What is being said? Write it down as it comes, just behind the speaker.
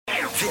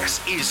This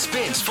is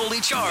Spins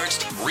Fully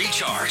Charged,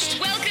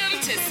 Recharged. Welcome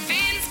to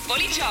Spins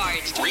Fully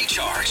Charged.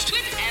 Recharged.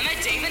 With Emma,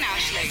 Dave and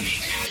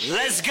Aisling.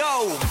 Let's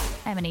go.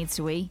 Emma needs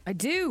to wee. I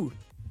do.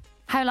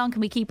 How long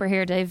can we keep her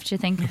here, Dave, do you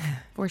think?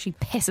 Before she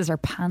pisses her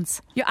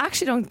pants. You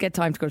actually don't get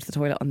time to go to the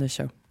toilet on this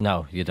show.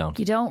 No, you don't.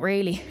 You don't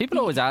really. People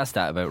always ask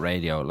that about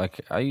radio. Like,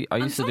 I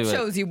used to do it.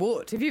 shows you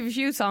would. If you have a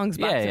few songs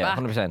back to Yeah, back.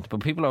 100%. But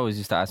people always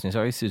used to ask me.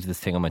 So I used to do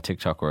this thing on my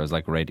TikTok where I was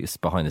like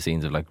behind the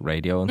scenes of like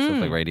radio and stuff,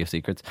 like radio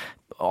secrets.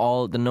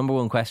 The number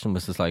one question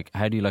was just like,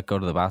 how do you like go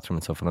to the bathroom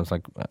and stuff? And I was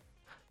like,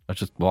 I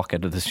just walk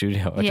out of the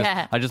studio.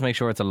 I just make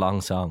sure it's a long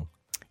song.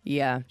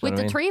 Yeah. With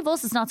the three of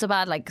us, it's not so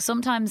bad. Like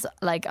sometimes,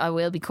 like I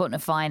will be cutting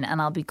it fine, and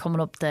I'll be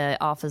coming up the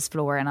office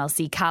floor, and I'll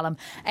see Callum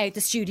out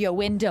the studio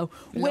window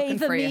waving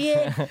for me you.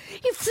 in.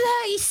 You've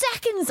 30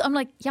 seconds. I'm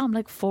like, yeah, I'm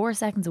like 4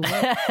 seconds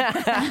away.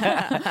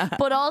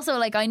 But also,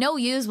 like I know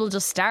yous will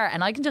just start,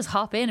 and I can just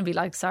hop in and be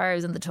like, sorry, I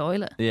was in the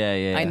toilet.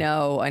 Yeah. I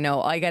know.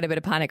 I get a bit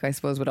of panic, I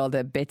suppose, with all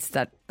the bits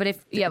that. But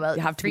if you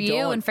have to for be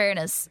you, done. in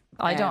fairness,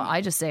 I don't.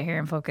 I just sit here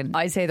and fucking.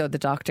 I say though, the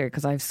doctor,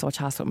 because I have such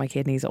hassle with my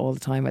kidneys all the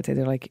time, I'd say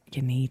they're like,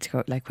 you need to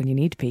go. Like when you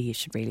need to pee, you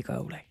should really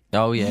go. Like.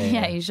 Oh, yeah.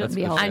 Yeah, you shouldn't That's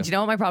be good holding. And you know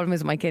what my problem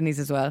is with my kidneys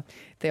as well?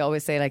 They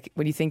always say like,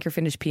 when you think you're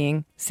finished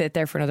peeing, sit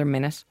there for another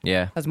minute.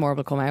 Yeah. Because more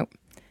will come out,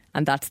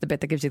 and that's the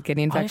bit that gives you the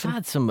kidney infection.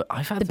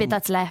 I've had The bit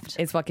that's left.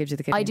 It's what gives you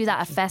the kidney. I do that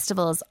at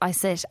festivals. I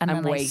sit and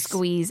then I wait.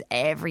 squeeze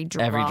every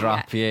drop. every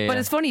drop. Yeah. But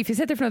it's funny if you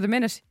sit there for another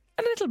minute.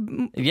 A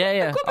little, Yeah.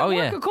 a good bit Oh, more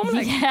yeah. could come,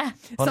 like. Yeah.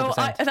 So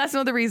 100%. that's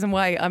another reason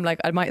why I'm like,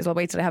 I might as well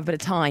wait till I have a bit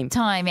of time.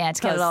 Time, yeah, to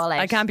get it all out.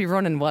 I can't be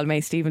running while Mae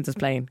Stevens is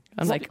playing.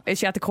 I'm like, is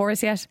she at the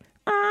chorus yet?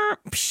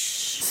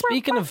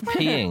 Speaking of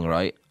peeing,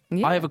 right?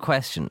 Yeah. I have a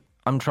question.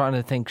 I'm trying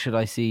to think, should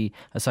I see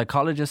a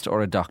psychologist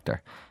or a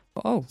doctor?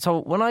 Oh.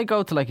 So when I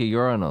go to like a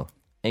urinal,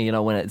 and, you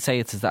know, when say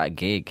it's at a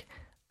gig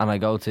and I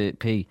go to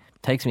pee,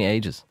 it takes me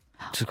ages.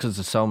 Just because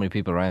there's so many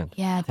people around.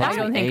 Yeah, It takes I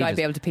don't me think I'd ages.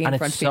 be able to pee in And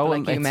front it's of people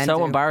like you it's men so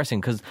do. embarrassing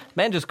because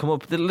men just come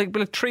up.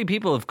 Like 3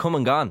 people have come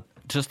and gone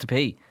just to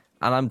pee.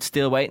 And I'm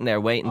still waiting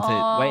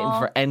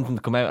for anything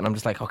to come out, and I'm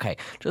just like, okay,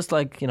 just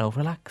like, you know,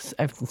 relax,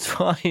 everything's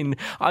fine.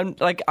 I'm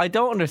like, I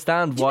don't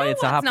understand why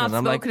it's happening. Not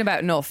I'm spoken like, about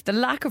enough. The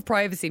lack of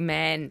privacy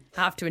men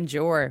have to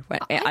endure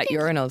at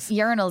urinals.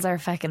 Urinals are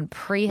fucking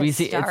we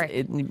see,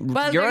 prehistoric. Well,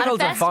 At a urinals are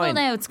festival fine.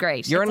 now, it's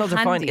great. Urinals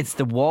are fine. handy. It's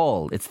the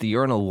wall. It's the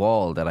urinal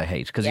wall that I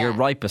hate because Yeah. you're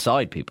right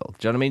beside people.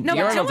 Do you know what I mean? No, but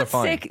you know Urinals are what's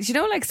fine. sick? Do you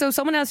know, like, so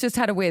someone else just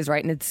had a whiz,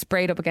 right, and it's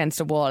sprayed up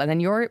against a wall, and then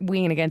you're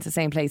weeing against the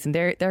same place, and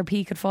their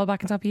pee could fall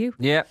back on top of you.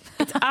 Yeah,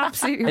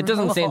 Absolutely, it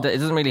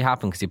doesn't really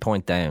happen because you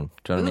point down.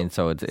 Do you know what I mean?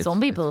 So it's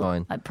Some people,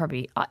 it's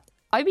fine.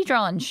 I'd be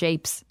drawing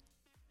shapes.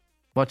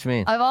 What do you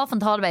mean? I've often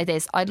thought about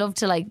this. I'd love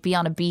to like be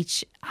on a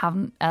beach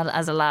having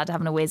as a lad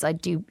having a whiz. I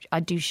do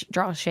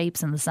draw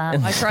shapes in the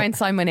sand. I try and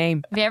sign my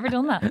name. Have you ever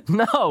done that?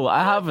 No,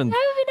 I haven't. How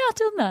have you not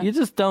done that? You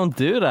just don't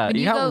do that. When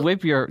You you can't go-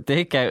 whip your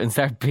dick out and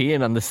start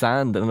peeing on the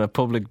sand on a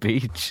public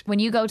beach. When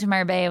you go to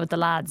Marbella with the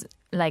lads,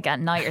 like at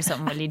night or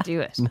something, will you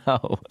do it?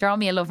 No. Draw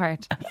me a love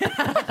heart.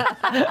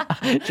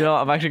 Do you know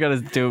what? I'm actually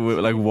going to do it with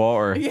like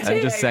water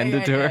and just send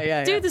it to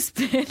her. Do the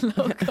spin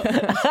logo.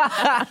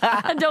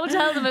 And don't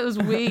tell them it was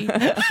we.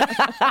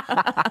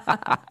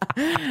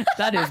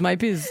 That is my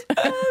biz.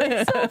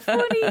 So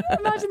funny.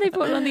 Imagine they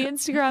put it on the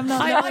Instagram now.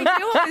 I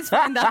do always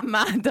find that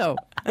mad though.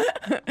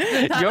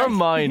 Your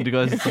mind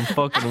goes to some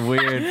fucking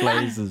weird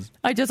places.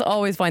 I just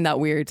always find that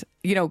weird.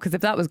 You know, because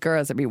if that was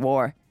girls, it'd be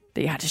war.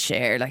 That you had to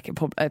share like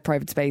a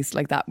private space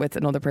like that with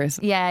another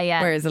person.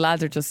 Yeah. Whereas the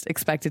lads are just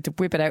expected to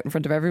whip it out in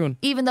front of everyone.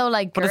 Even though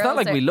like But it's not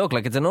girls like we look.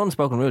 Like, it's an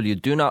unspoken rule. You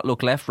do not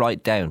look left,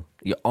 right, down.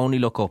 You only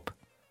look up.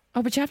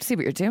 Oh, but you have to see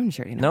what you're doing,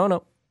 sure, you know.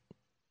 No.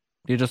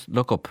 You just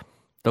look up.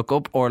 Look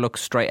up or look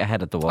straight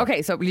ahead at the wall.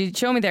 Okay, so will you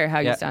show me there how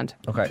Yeah. you stand?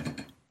 Okay.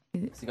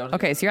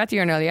 Okay, so you're at the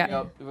urinal,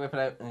 yeah. You whip it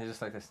out and you're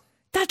just like this.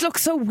 That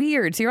looks so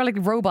weird. So you're like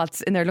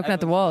robots in there looking at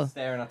the wall.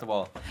 Staring at the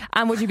wall.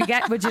 And would you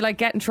like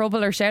get in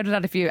trouble or shouted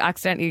at if you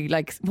accidentally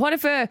like what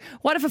if a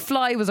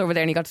fly was over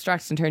there and you got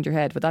distracted and turned your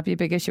head? Would that be a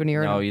big issue in a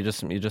urinal? No, you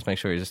just make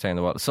sure you're just staring at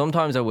the wall.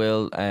 Sometimes I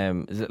will.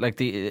 Is it like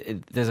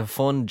there's a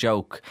fun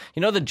joke.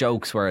 You know the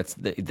jokes where it's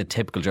the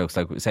typical jokes.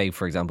 Like, say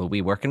for example,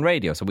 we work in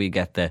radio, so we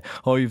get the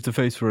you have the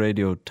face for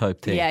radio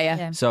type thing. Yeah.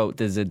 Yeah. So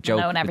there's a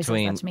joke no one ever says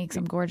between. that to me because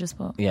I'm gorgeous,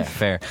 but Yeah,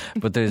 fair.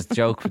 But there's a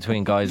joke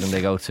between guys when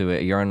they go to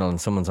a urinal and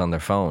someone's on their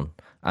phone,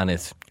 and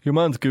it's your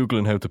man's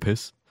googling how to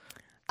piss.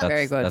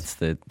 Very good. That's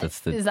the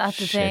Is that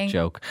the shit thing?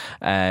 joke.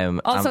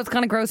 Also, it's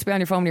kind of gross to be on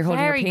your phone when you're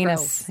holding Very your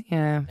penis.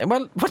 Yeah,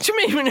 well, what do you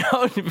mean? When you're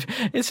holding,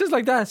 it's just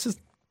like that. It's just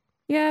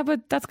yeah,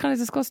 but that's kind of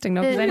disgusting.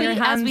 No, 'cause then your as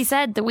hands, we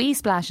said, the wee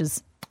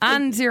splashes.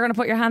 and you're going to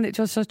put your hand,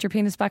 just your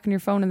penis back on your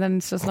phone, and then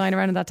it's just lying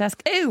around on that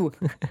desk. Ew.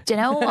 Do you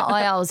know what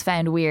I always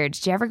found weird?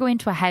 Do you ever go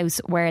into a house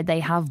where they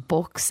have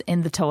books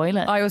in the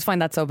toilet? I always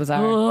find that so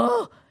bizarre.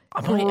 Oh,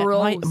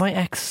 My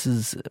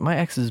ex's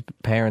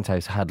parents'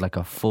 house had like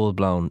a full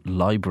blown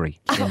library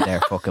in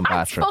their fucking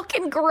bathroom.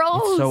 Fucking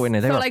gross. It's so in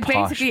it. They So were like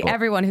posh, basically but-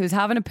 everyone who's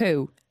having a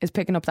poo is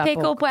picking up that Pick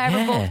book. up whatever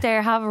Yeah. book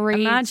there, have a read.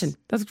 Imagine.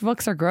 Those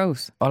books are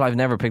gross. Well, I've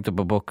never picked up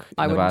a book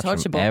I in the wouldn't bathroom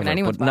touch a book in ever,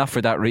 anyone's but not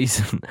for that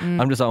reason.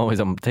 I'm just always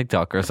on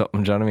TikTok or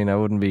something. Do you know what I mean? I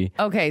wouldn't be.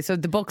 Okay, so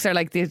the books are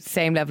like the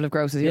same level of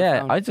gross as your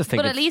Yeah, phone. I just think.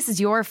 But at it's- least it's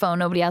your phone,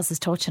 nobody else is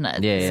touching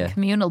it. Yeah, It's yeah. a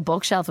communal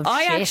bookshelf of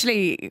I shit.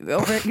 actually,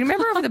 you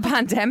remember over the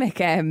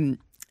pandemic,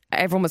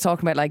 everyone was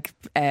talking about like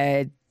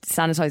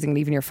sanitizing and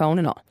leaving your phone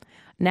and all.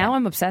 Now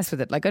I'm obsessed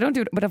with it. Like I don't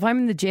do it, but if I'm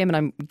in the gym and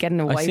I'm getting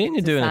a wipe seen you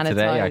to doing it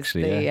today, sanitize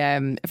actually,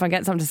 the, if I'm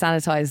getting something to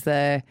sanitize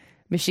the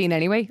machine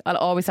anyway, I'll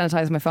always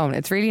sanitize my phone.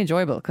 It's really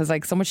enjoyable because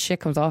like so much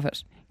shit comes off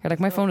it. You're like,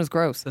 my phone is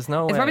gross. There's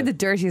no It's probably way. the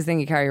dirtiest thing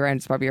you carry around.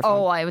 It's probably your phone.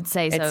 Oh, I would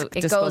say so. It's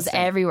It goes disgusting.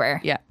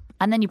 everywhere. Yeah.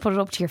 And then you put it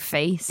up to your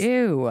face.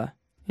 Ew.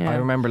 Yeah. I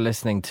remember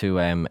listening to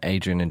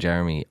Adrian and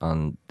Jeremy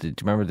on. Do you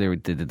remember they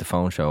did the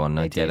phone show on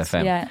 98 did,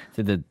 FM? yeah.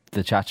 Did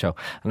the chat show. And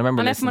I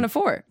remember On listening.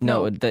 F104?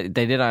 No, they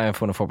did on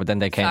F104, but then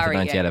they came Sorry,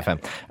 to 98 yeah,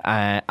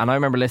 FM. And I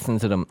remember listening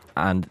to them,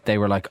 and they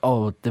were like,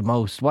 "Oh,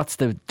 what's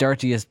the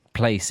dirtiest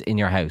place in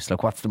your house?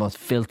 Like, what's the most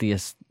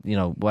filthiest,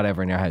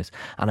 whatever in your house?"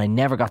 And I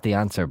never got the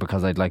answer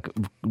because I'd like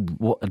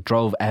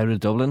drove out of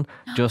Dublin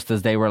just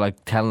as they were like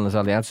telling us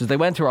all the answers. They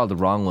went through all the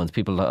wrong ones.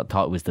 People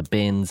thought it was the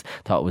bins,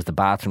 thought it was the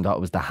bathroom, thought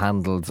it was the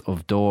handles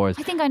of doors.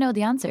 I think I know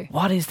the answer.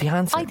 What is the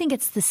answer? I think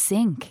it's the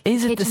sink.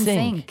 Is it the Kitchen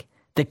sink?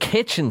 The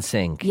kitchen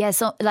sink. Yeah,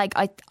 so like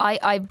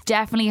I've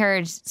definitely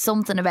heard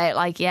something about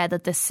like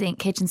that the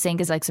kitchen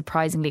sink is like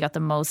surprisingly got the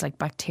most like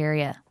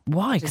bacteria.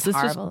 Why? Which Because is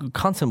there's horrible. just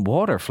constant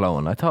water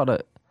flowing. I thought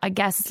it. I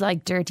guess it's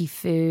like dirty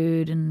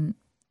food and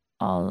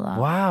all that.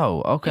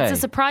 Wow. Okay. It's a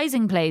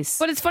surprising place.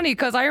 But it's funny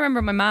because I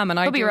remember my mum, and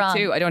I Could be do wrong. it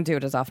too. I don't do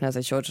it as often as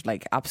I should.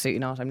 Like, absolutely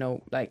not. I'm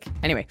no, like,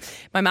 anyway.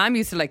 My mum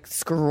used to like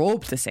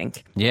scrub the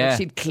sink. Yeah. Like,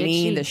 she'd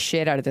clean she? the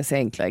shit out of the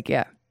sink. Like,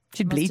 yeah.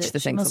 She'd bleach the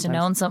She sink must have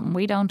sometimes. known something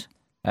we don't.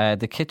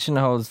 The kitchen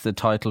holds the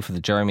title for the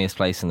germiest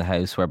place in the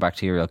house where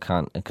bacterial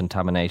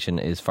contamination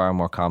is far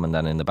more common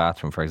than in the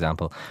bathroom, for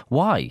example.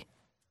 Why?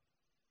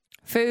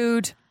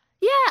 Food.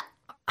 Yeah.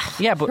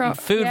 Yeah, but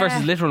food yeah.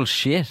 versus literal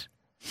shit.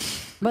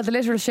 Well, the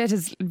literal shit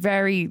is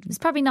very. There's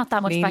probably not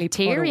that much Cleanly put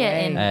bacteria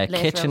away. in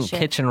literal shit.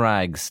 Kitchen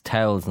rags,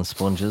 towels and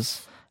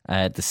sponges.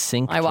 The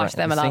sink. I wash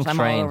them a the lot. sink I'm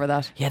all drain. over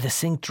that. Yeah, the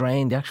sink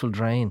drain, the actual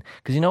drain.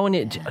 Because you know when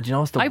do you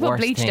know what's the I worst put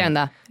bleach thing? down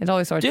that. It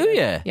always sorts. Do it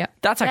out. you? Yeah.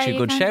 That's actually Yeah, a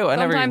you good can. shout. I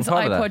never even Sometimes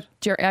thought of I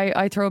that. put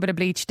I throw a bit of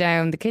bleach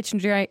down the kitchen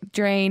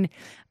drain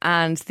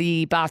and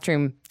the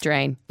bathroom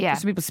drain. Yeah.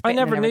 Just so people I spitting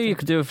never and knew everything. you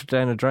could do it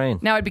down a drain.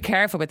 Now I'd be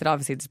careful with it.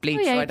 Obviously, it's bleach,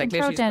 Oh, yeah, so you I'd like can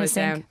throw literally it just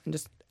down put it a down and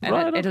just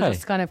Right, it'll okay.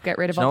 just kind of get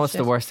rid of Do you know all what's the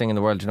the shit. worst thing in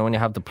the world? Do you know when you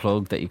have the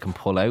plug that you can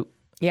pull out?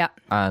 Yeah.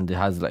 And it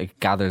has like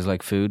gathers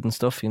like food and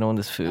stuff, when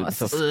there's food and it's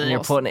stuff, and you're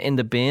disgusting. putting it in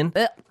the bin,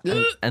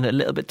 and a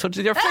little bit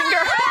touches your finger.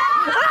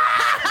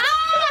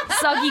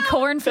 Soggy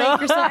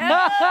cornflake or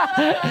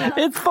something.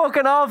 It's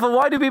fucking awful.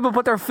 Why do people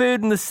put their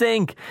food in the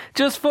sink?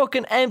 Just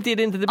fucking empty it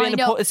into the bin I and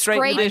know. put it straight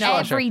in Scrape the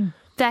dishwasher. every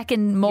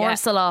second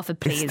morsel off it,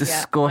 please. It's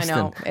disgusting.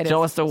 I know. It Do you know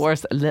is what's the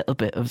worst? A little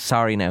bit of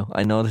sorry now.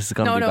 I know this is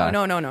going to be bad.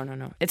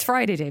 No. It's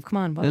Friday, Dave. Come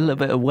on. A little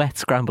bit of wet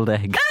scrambled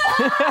egg.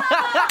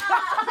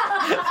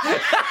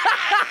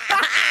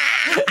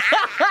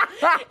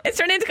 It's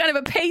turned into kind of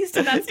a paste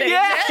at that stage.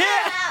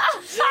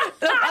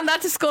 Look, on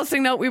that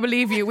disgusting note, we will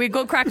leave you. We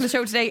go cracking the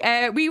show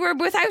today. We were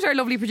without our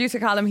lovely producer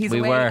Callum. He's We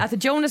away were. at the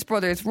Jonas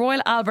Brothers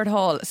Royal Albert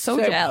Hall. So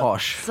gel.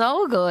 Posh.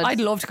 So good. I'd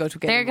love to go to a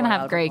gig. They're in going to Royal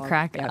have great Albert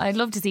crack. Hall. Yeah. I'd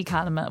love to see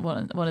Callum at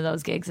one of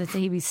those gigs. I'd say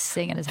he'd be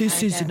singing his This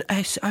heart is out.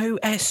 an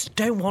SOS.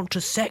 Don't want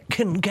to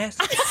second guess.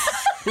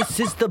 This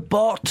is the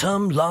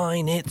bottom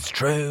line. It's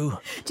true.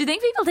 Do you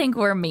think people think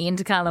we're mean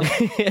to Callum?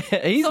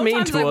 He's Sometimes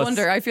mean to I us.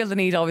 wonder. I feel the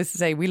need always to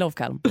say we love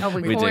Callum. Oh, of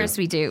We do. course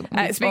we do.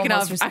 Speaking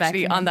Almost of, respect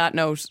actually, him. on that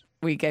note,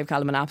 we gave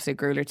Callum an absolute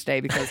grueler today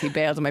because he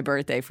bailed on my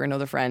birthday for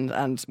another friend,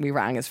 and we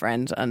rang his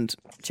friend and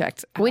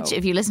checked. Which,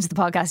 if you listened to the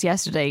podcast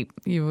yesterday,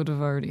 you would have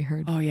already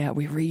heard. Oh yeah,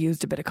 we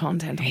reused a bit of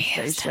content on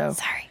today's show.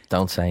 Sorry.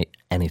 Don't say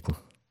anything.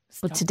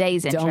 But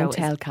today's intro Don't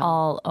tell is Callum.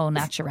 all au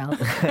naturel.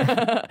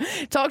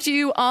 Talk to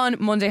you on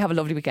Monday. Have a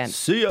lovely weekend.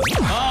 See ya.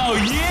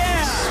 Oh,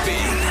 yeah!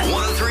 Spin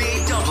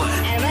 1038 Dublin.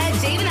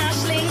 Emma, Dave and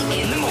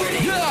Ashling in the morning.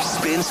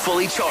 Spins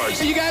fully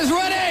charged. You guys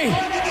ready?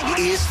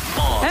 Is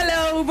on.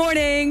 Hello,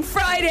 morning.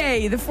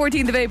 Friday, the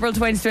 14th of April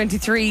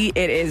 2023.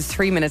 It is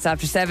 3 minutes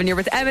after 7. You're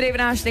with Emma, David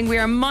Ashling. We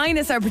are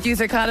minus our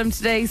producer Callum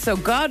today, so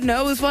God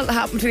knows what will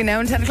happen between now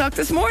and 10 o'clock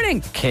this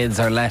morning. Kids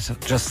are let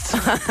just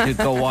to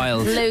go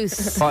wild.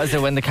 Loose. What is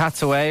it, when the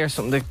cat's away or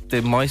something,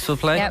 the mice will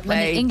play? Yeah, when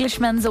the Play.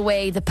 Englishman's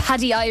away, the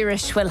Paddy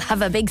Irish will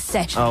have a big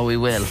session. Oh, we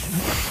will.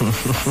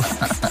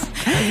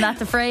 Isn't that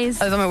the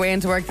phrase? I was on my way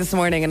into work this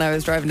morning and I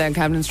was driving down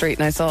Camden Street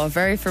and I saw a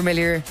very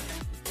familiar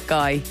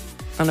guy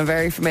on a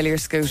very familiar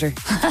scooter.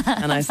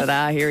 And I said,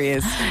 here he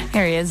is.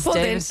 Here he is, Pulled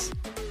David.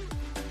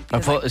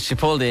 She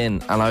pulled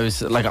in, and I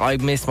was like, I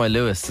missed my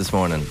Lewis this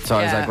morning, so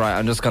I was Yeah. like, right,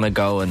 I'm just gonna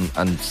go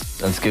and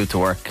scoot to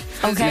work.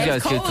 Okay. Usually I It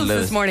was scoot to cold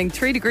Lewis. this morning,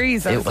 3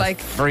 degrees. I It was was like,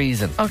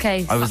 freezing.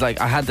 Okay. I was like,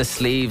 I had the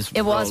sleeves.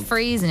 It was rolled-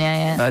 freezing,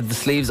 yeah. I had the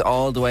sleeves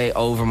all the way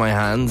over my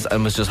hands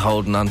and was just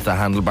holding onto the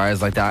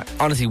handlebars like that.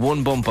 Honestly,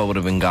 one bump I would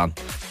have been gone,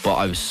 but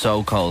I was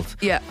so cold.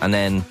 Yeah. And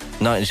then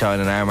Knight in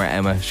Shining Armour,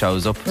 Emma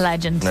shows up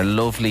Legend. in a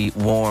lovely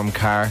warm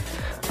car,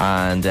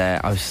 and I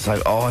was just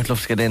like, oh, I'd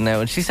love to get in now.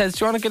 And she says,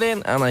 do you want to get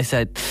in? And I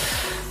said,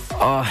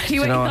 oh, he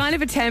do you know what? kind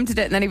of attempted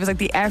it, and then he was like,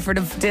 the effort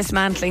of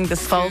dismantling the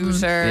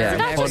scooter. Yeah. Did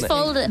that Put just it-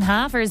 fold it in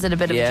half, or is it a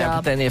bit of a Yeah, but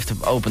job? then you have to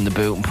open the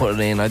boot and put it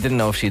in. I didn't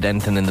know if she'd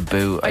anything in the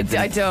boot. I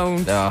didn't-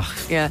 don't. Oh,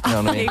 Yeah. You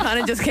know what I He mean? kind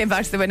of just came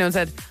back to the window and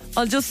said,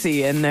 I'll just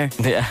see you in there.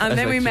 Yeah, I And was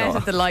then we like, met "Sure."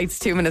 at the lights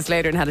 2 minutes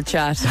later and had a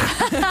chat.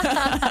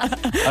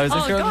 I was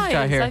like, Oh, sure, let's chat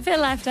guys, here. I feel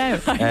left out.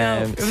 It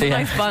was so a yeah.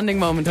 nice bonding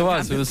moment. It on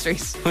was. It Camden was.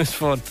 Street. It was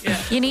fun.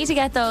 You need to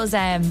get those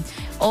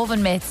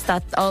oven mitts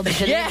that all the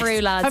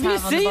Deliveroo lads Have you on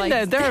the seen bikes.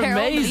 them? They're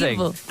amazing.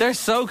 unbelievable. They're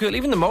so cool.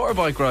 Even the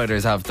motorbike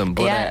riders have them,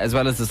 but Yeah. as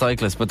well as the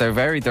cyclists. But they're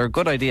a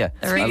good idea.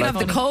 They're Speaking really of the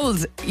funny.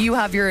 cold, you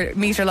have your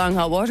metre-long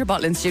hot water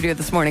bottle in studio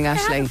this morning,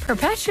 Aisling.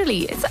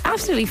 Perpetually. It's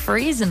absolutely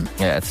freezing.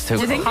 Yeah, it's too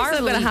Do you think cold. you're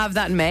still going to Hardly. have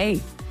that in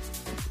May?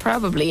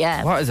 Probably,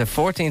 yeah. What is it?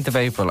 14th of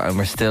April, and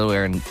we're still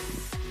wearing,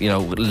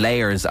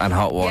 layers and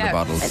hot water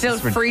bottles. Still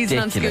It's freezing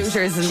on ridiculous.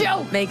 scooters and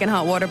Joe. making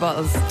hot water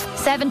bottles.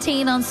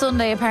 17 on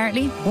Sunday,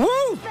 apparently. Woo!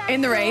 In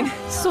the rain.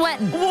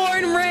 Sweating.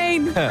 Warm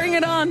rain. Bring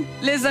it on.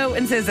 Lizzo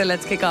and SZA,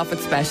 let's kick off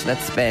with Special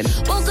at Spin.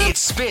 It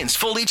spins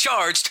fully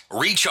charged,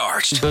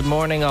 recharged. Good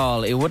morning,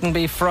 all. It wouldn't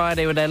be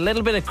Friday without a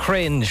little bit of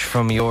cringe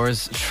from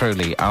yours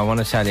truly. I want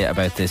to tell you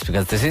about this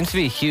because there seems to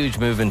be a huge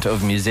movement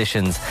of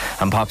musicians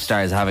and pop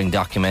stars having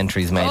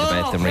documentaries made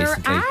about them There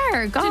recently.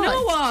 are. God. Do you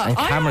know what? And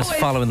cameras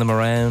following them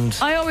around.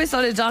 I always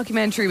thought a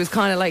documentary was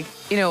kind of like,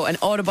 an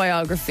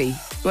autobiography.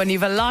 When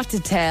you've a lot to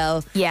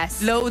tell.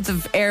 Yes. Loads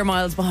of air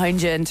miles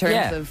behind you in terms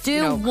Yeah. of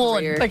Do one.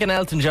 career. Like an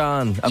Elton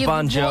John, a You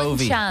Bon have one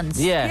Jovi. chance.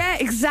 Yeah. Yeah,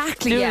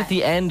 exactly. Do it Yeah. at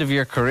the end of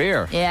your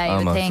career. Yeah, you would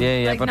almost. think. Yeah,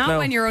 yeah, Like but not no.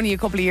 when you're only a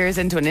couple of years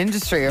into an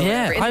industry or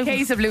Yeah, whatever. In the I-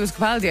 case of Lewis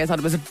Capaldi, I thought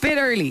it was a bit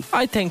early.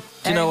 I think, do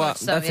you Very know much what?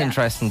 so, That's yeah.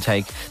 interesting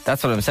take.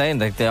 That's what I'm saying.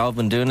 Like, they all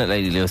been doing it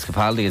lately. Lewis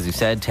Capaldi, as you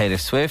said, Taylor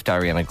Swift,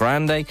 Ariana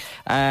Grande.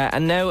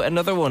 And now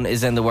another one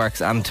is in the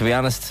works. And to be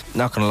honest,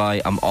 not going to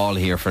lie, I'm all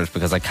here for it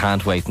because I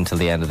can't wait until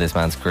the end of this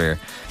man's career.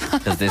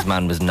 Because this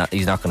man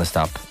he's not going to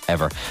stop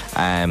ever.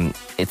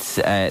 It's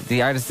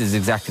the artist is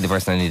exactly the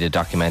person I need a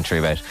documentary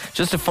about,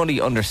 just to fully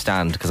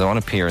understand, because I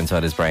want to peer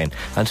inside his brain.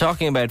 I'm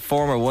talking about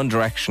former One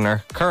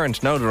Directioner,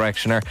 current No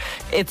Directioner.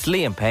 It's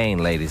Liam Payne,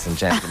 ladies and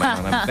gentlemen,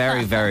 and I'm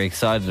very, very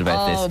excited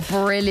about Oh, this.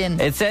 brilliant.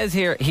 It says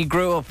here he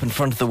grew up in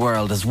front of the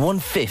world as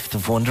 1/5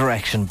 of One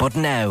Direction, but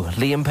now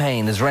Liam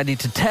Payne is ready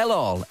to tell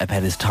all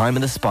about his time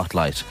in the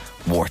spotlight,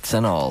 warts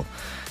and all,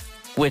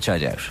 which I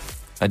doubt.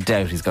 I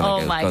doubt he's going Oh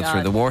to my go through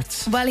God. the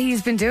warts. Well,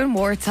 he's been doing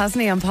warts,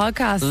 hasn't he, on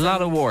podcasts? A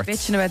lot of warts.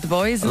 Bitching about the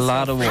boys. A and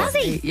lot stuff. of warts.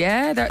 Has he?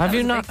 Yeah. Have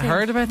you not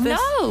heard about this?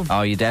 No.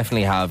 Oh, you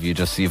definitely have. You've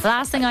The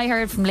last thing I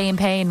heard from Liam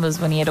Payne was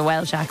when he had a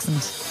Welsh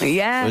accent.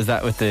 Yeah. was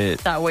that with the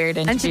That weird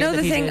interview. And do you know that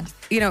the he thing,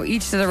 did.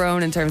 each to their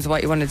own in terms of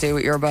what you want to do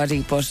with your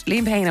body, but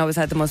Liam Payne always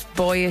had the most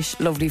boyish,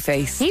 lovely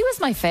face. He was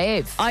my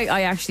fave.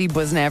 I actually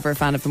was never a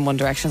fan of him One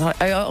Direction.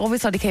 I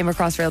always thought he came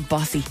across real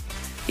bossy.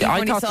 Yeah, Even I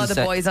when he thought saw the the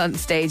same. boys on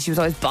stage, he was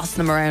always bossing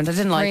them around. I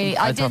didn't like Really, him.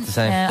 I thought didn't, the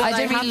same. I But I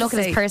didn't have really look to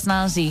at his say-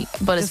 personality,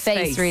 but his His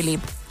face face. really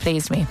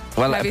pleased me.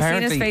 well, Have you seen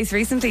apparently his face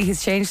recently?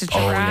 He's changed it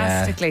Oh,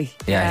 drastically.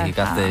 yeah,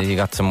 he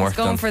got some work He's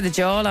going done. for the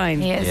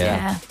jawline. He is,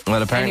 yeah.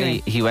 Well, apparently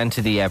Anyway. he went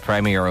to the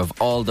premiere of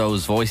All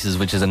Those Voices,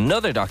 which is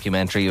another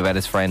documentary about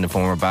his friend and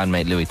former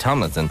bandmate Louis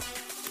Tomlinson.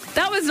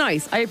 That was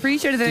nice. I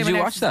appreciated that. Did he you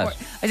went out watch to that?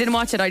 support- I didn't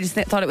watch it. I just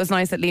thought it was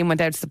nice that Liam went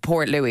out to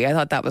support Louis. I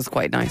thought that was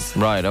quite nice.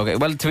 Right, okay.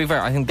 Well, to be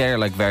fair, I think they're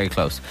like very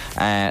close.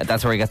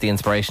 That's where he got the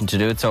inspiration to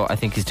do it. So I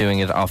think he's doing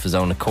it off his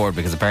own accord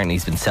because apparently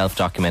he's been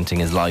self-documenting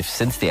his life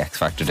since the X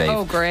Factor days.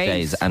 Oh, great.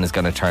 Days, and is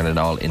going to turn it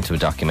all into a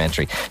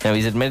documentary. Now,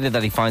 he's admitted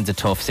that he finds it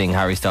tough seeing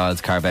Harry Styles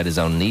carve out his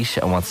own niche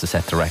and wants to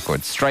set the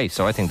record straight.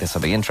 So I think this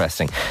will be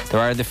interesting. There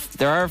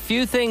are a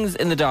few things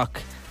in the doc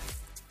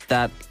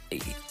that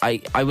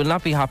I will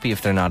not be happy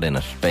if they're not in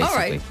it, basically. All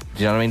right. Do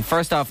you know what I mean?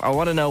 First off, I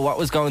want to know what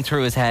was going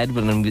through his head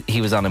when he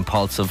was on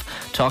Impulsive,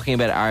 talking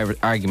about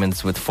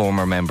arguments with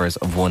former members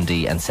of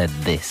 1D, and said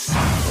this.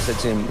 I said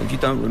to him, if you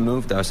don't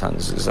remove those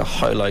hands, there's a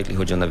high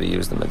likelihood you'll never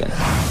use them again.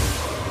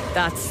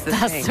 That's the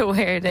That's thing. the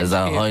weird There's a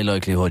interview. high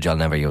likelihood you'll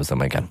never use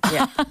them again.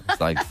 Yeah. It's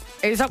like,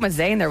 He was talking about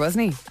Zayn there,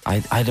 wasn't he?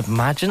 I'd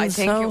imagine I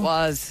think so. it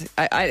was.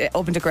 I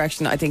open to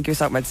correction. I think he was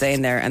talking about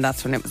Zayn there, and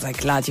that's when it was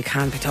like, lad, you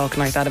can't be talking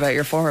like that about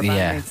your former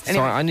Yeah, bandmates.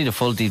 so I need a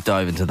full deep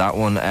dive into that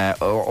one,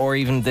 or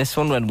even this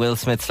one when Will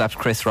Smith slapped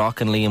Chris Rock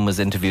and Liam was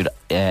interviewed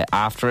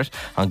after it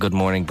on Good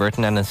Morning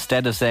Britain, and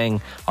instead of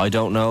saying I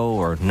don't know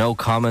or no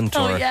comment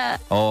Oh, or yeah.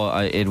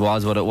 it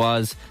was what it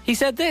was, he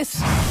said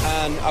this.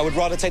 And I would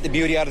rather take the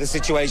beauty out of the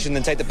situation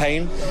than take the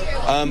pain.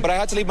 But I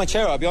had to leave my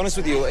chair, I'll be honest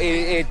with you.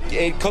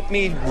 It cut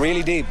me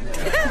really deep.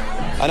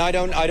 And I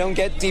don't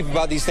get deep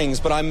about these things,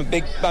 but I'm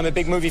a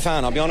big movie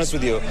fan. I'll be honest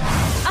with you.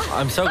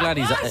 I'm so glad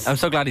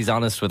he's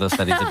honest with us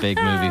that he's a big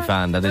movie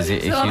fan. That is a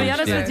huge I'll be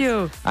honest deal. with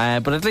you.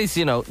 But at least,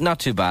 not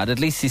too bad. At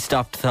least he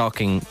stopped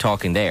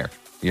talking there.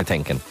 You're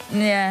thinking.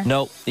 Yeah.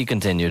 No, he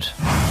continued.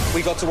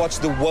 We got to watch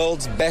the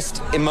world's best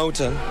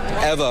emoter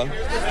ever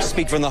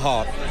speak from the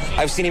heart.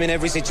 I've seen him in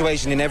every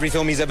situation, in every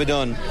film he's ever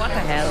done. What the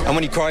hell? And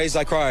when he cries,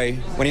 I cry.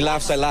 When he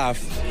laughs, I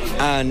laugh.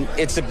 And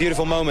it's a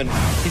beautiful moment.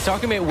 He's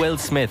talking about Will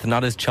Smith,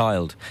 not his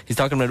child. He's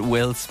talking about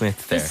Will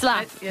Smith there. The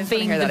slap I just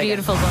being wanna hear the that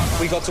beautiful one.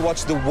 We got to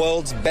watch the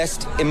world's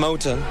best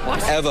emoter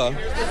ever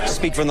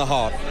speak from the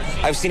heart.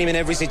 I've seen him in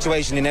every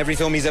situation, in every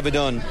film he's ever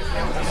done.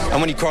 And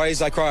when he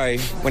cries, I cry.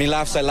 When he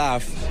laughs, I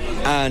laugh.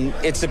 And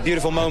it's a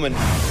beautiful moment.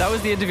 That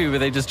was the interview where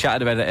they just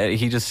chatted about it.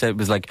 He just said,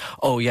 was like,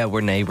 oh yeah,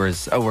 we're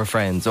neighbours. Oh, we're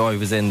friends. Oh, I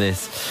was in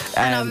this.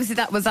 And obviously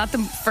that was the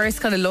first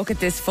kind of look at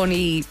this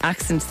funny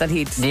accent that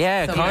he'd...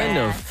 Yeah, somewhere. kind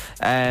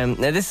of.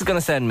 Now, this is going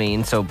to sound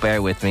mean, so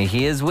bear with me.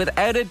 He is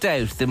without a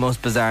doubt the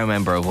most bizarre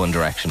member of One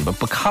Direction. But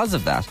because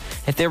of that,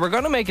 if they were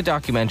going to make a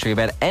documentary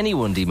about any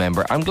 1D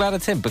member, I'm glad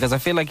it's him, because I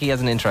feel like he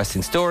has an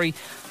interesting story.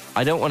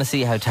 I don't want to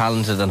see how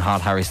talented and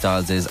hot Harry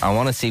Styles is. I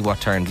want to see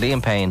what turned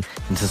Liam Payne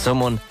into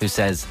someone who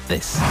says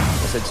this. I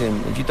said to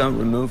him, if you don't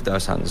remove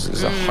those hands,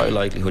 there's a high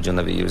likelihood you'll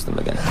never use them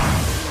again.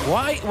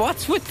 Why?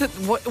 What's with the...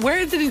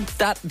 where did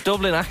that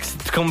Dublin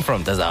accent come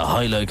from? There's a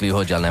high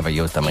likelihood you'll never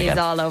use them He's again.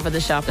 all over the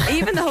shop.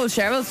 Even the whole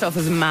Cheryl stuff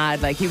was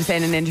mad. Like, he was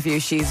saying in an interview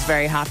she's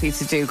very happy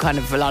to do kind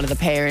of a lot of the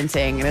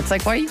parenting, and it's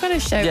like, why are you going to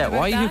shout Yeah, about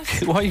why are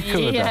you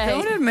cool with that?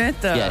 Don't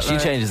admit that. Yeah, she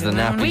like, changes the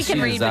nappy. We can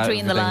She read is out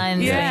between the of thing.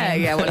 lines.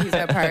 Yeah, well, he's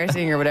out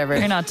partying or whatever.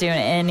 You're not doing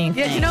anything.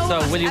 Yeah, you know.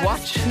 So, will you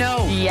watch?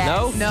 No. Yes.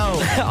 No? No.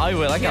 I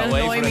will. I You'll can't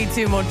wait annoy for me it.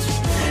 too much.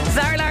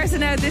 Zara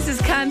Larson now. This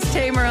is Can't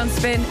Tamer on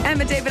Spin.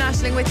 Emma David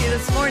Ashling with you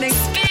this morning.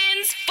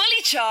 Spins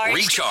Fully Charged.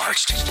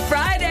 Recharged.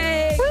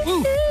 Friday.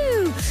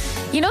 Woo-hoo.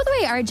 You know the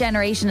way our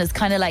generation is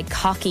kind of like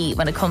cocky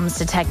when it comes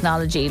to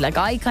technology. Like,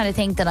 I kind of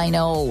think that I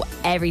know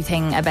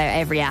everything about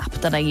every app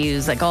that I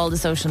use, like all the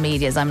social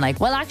medias. I'm like,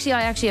 well, actually,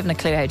 I actually haven't a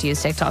clue how to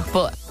use TikTok,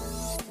 but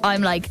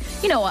I'm like,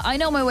 I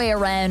know my way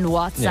around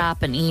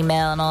WhatsApp and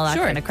email and all that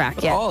kind of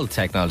crack. Yeah. All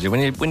technology. When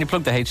you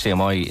plug the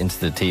HDMI into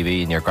the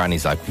TV and your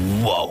granny's like,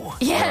 whoa,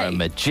 Yeah. you're a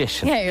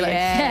magician. Yeah, you're like,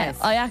 Yes.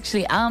 yeah, I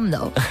actually am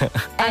though.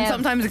 And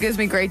sometimes it gives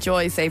me great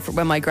joy, say, for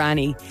when my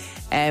granny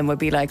would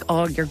be like,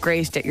 oh, you're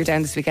great, you're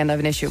down this weekend, I have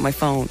an issue with my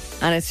phone.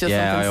 And it's just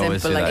Yeah, I something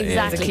always simple, do like that,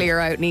 yeah. there's a clear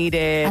out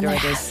needed, And or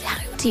like, this. how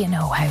do you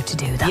know how to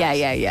do that?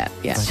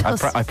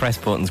 Yeah. I press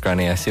buttons,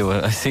 Granny. I see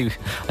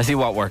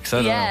what works. I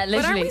don't Yeah, know.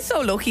 But aren't literally. we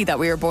so lucky that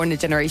we were born in a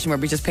generation where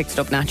we just picked it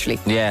up naturally?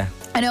 Yeah.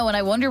 I know, and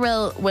I wonder,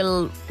 will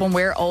when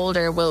we're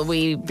older, will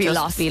we be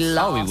lost? Be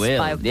lost? Oh, we will.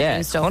 By Yeah,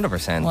 new stuff?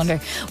 100%. Wonder.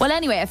 Well,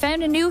 anyway, I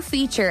found a new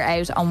feature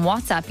out on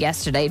WhatsApp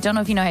yesterday. Don't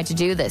know if you know how to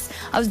do this.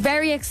 I was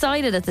very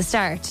excited at the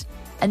start,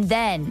 and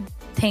then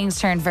things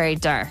turned very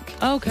dark.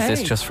 Okay. Is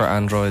this just for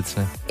Androids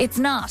now? It's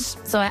not.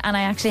 So, I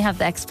actually have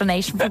the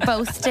explanation for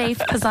both, Dave,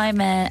 because I'm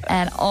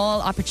an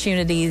all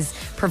opportunities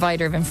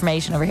provider of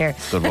information over here.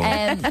 Good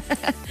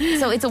one.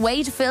 So it's a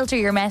way to filter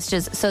your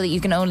messages so that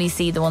you can only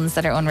see the ones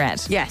that are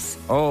unread. Yes.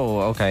 Oh,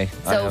 okay.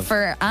 So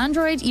for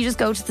Android, you just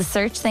go to the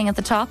search thing at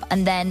the top,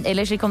 and then it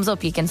literally comes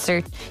up. You can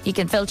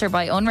filter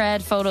by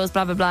unread photos,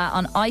 blah blah blah.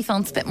 On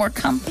iPhone, it's a bit more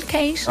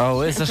complicated.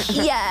 Oh, is it?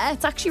 Yeah,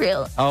 it's actually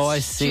real. Oh, I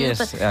see it.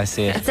 stupid. I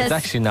see it. It says, It's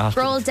actually not.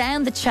 Scroll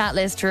down the chat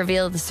list to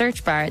reveal the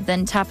search bar,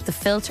 then tap the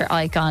filter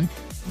icon,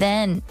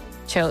 then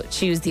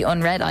choose the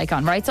unread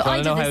icon. Right. So Do you I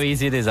want to did know how this.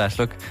 easy it is, Ash?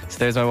 Look, so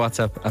there's my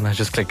WhatsApp, and I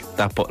just click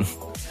that button.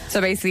 So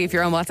basically, if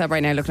you're on WhatsApp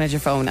right now looking at your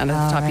phone, and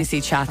at the top you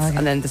see chats,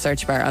 and then the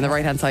search bar on the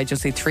right hand side you'll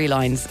see 3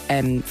 lines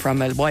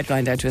from a wide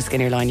line down to a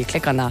skinnier line. You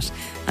click on that,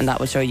 and that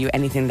will show you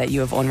anything that you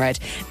have unread.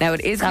 Now,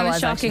 it is That kind of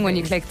was shocking actually when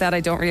you good. click that. I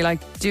don't really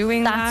like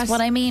doing that. That's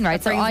what I mean, right?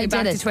 That So brings I me did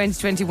back it. to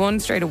 2021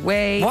 straight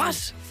away.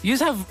 What? You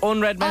have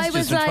unread messages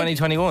was from like,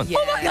 2021?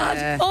 Oh my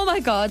god! Oh my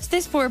god!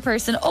 This poor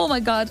person. Oh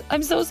my god!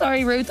 I'm so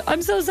sorry, Ruth.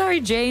 I'm so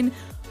sorry, Jane.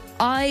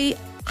 I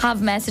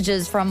have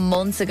messages from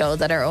months ago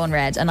that are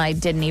unread, and I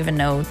didn't even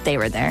know they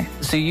were there.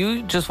 So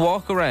you just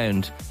walk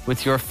around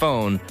with your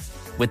phone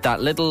with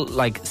that little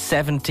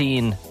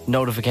 17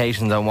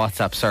 notifications on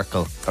WhatsApp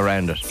circle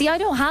around it. See, I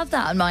don't have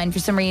that on mine for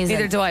some reason.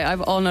 Neither do I. I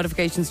have all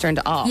notifications turned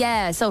off.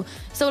 Yeah, so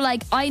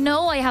I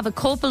know I have a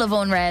couple of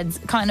unreads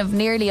kind of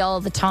nearly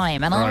all the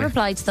time, and I'll Right.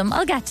 reply to them.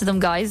 I'll get to them,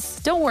 guys.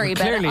 Don't worry Well,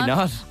 about clearly it.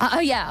 not.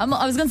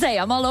 I was going to say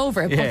I'm all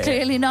over it, Yeah. but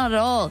clearly not at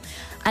all.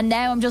 And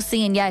now I'm just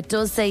seeing, it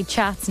does say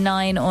chats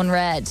 9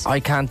 unread. I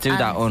can't do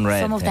that And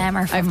unread Some of thing. them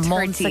are I from have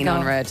months 13 ago.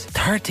 unread.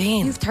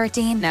 13. You've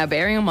 13. Now,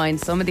 bearing in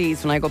mind, some of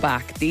these, when I go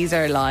back, these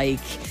are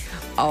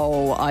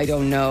I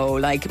don't know,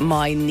 like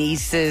my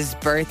niece's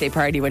birthday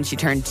party when she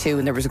turned 2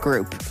 and there was a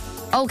group.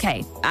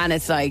 Okay. And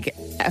it's like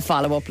a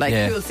follow up, like,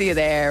 Yeah. we'll see you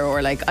there,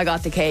 or like, I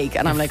got the cake.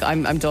 And I'm like,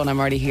 I'm done, I'm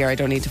already here, I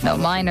don't need to follow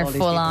No, up mine with are all these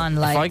full people. on,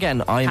 If I get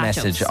an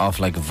iMessage catch-ups. off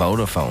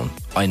Vodafone,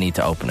 I need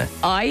to open it.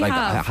 I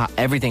have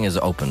everything is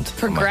opened.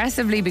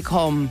 progressively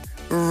become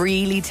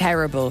really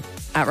terrible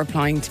at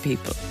replying to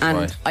people, and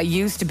Right. I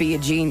used to be a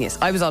genius.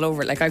 I was all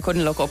over it. Like, I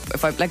couldn't look up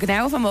if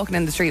now if I'm walking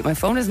in the street, my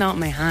phone is not in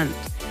my hand.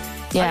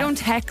 Yeah. I don't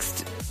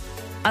text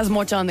as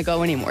much on the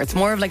go anymore. It's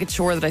more of like a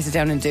chore that I sit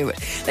down and do it.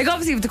 Like,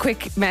 obviously with the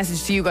quick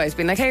message to you guys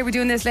being like, hey, we're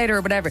doing this later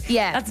or whatever,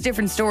 Yeah. that's a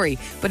different story.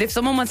 But if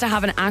someone wants to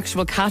have an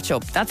actual catch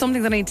up, that's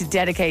something that I need to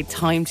dedicate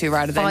time to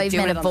rather than 5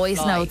 doing minute it on the voice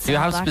fly. notes. Do you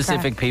and have all that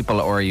specific crap. people,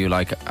 or are you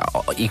like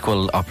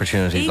equal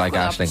opportunities like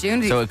Equal Aisling?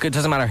 opportunity. So it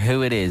doesn't matter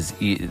who it is.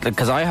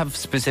 Because I have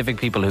specific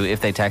people who,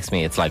 if they text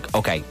me, it's like,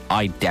 okay,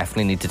 I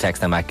definitely need to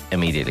text them back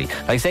immediately.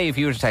 Like, say if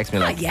you were to text me,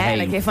 like, Yeah, hey,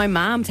 like if my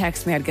mom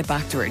texts me, I'd get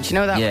back to her. Do you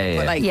know that? Yeah, way?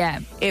 yeah, But yeah.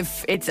 like, Yeah.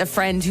 if it's a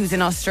friend who's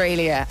in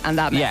Australia and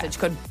that Yeah. message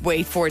could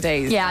wait 4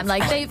 days. Yeah, I'm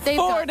like, they've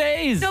 4 got-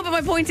 days. No, but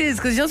my point is,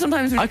 because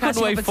sometimes when you're I couldn't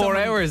catching up wait with 4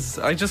 someone- hours.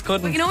 I just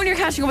couldn't. You know, when you're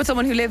catching up with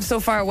someone who lives so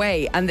far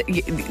away and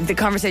the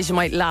conversation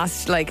might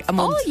last like a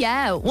month. Oh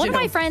yeah, one of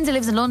my friends who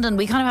lives in London,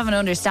 we kind of have an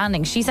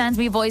understanding. She sends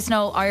me a voice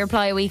note, I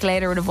reply a week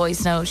later with a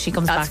voice note. She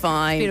comes That's back.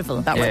 fine. Beautiful.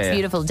 That That's works. Yeah.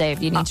 beautiful,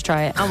 Dave. You need to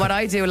try it. And what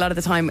I do a lot of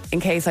the time,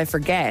 in case I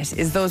forget,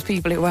 is those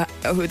people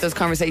who those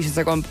conversations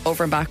are going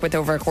over and back with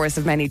over a course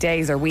of many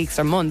days or weeks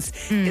or months,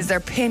 is they're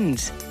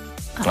pinned.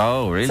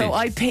 Oh, really? So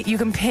you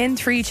can pin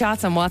 3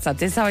 chats on WhatsApp.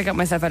 This is how I got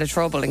myself out of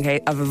trouble in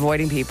case of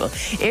avoiding people.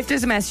 If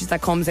there's a message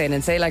that comes in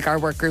and say like our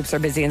work groups are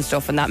busy and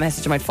stuff, and that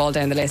message might fall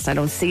down the list and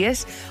I don't see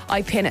it,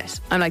 I pin it.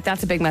 I'm like,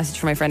 that's a big message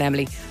for my friend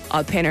Emily.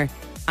 I'll pin her.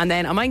 And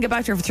then I might get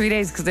back to her for 3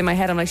 days because in my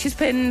head I'm like, she's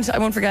pinned, I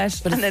won't forget.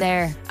 But it's and then,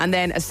 there. And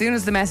then as soon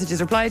as the message is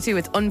replied to,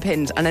 it's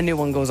unpinned and a new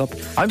one goes up.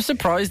 I'm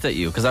surprised at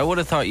you, because I would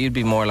have thought you'd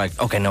be more like,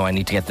 okay, no, I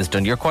need to get this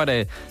done. You're quite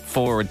a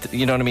forward,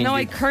 you know what I mean? No,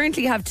 I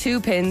currently have 2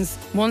 pins.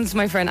 One's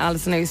my friend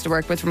Alison I used to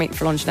work with for meeting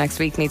for lunch next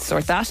week, need to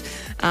sort that.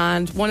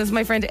 And one is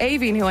my friend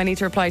Avian, who I need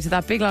to reply to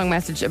that big long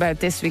message about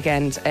this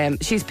weekend.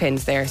 She's pinned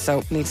there,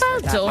 so need to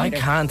sort that. done. I later.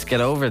 can't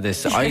get over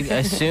this.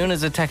 As soon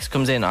as a text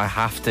comes in, I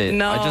have to.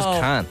 No, I just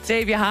can't.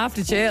 Dave, you have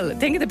to chill.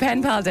 Think of the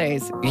pen pal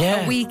days.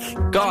 Yeah. A week.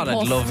 God, I'd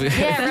Puff. love it.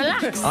 Yeah,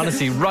 relax.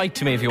 Honestly, write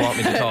to me if you want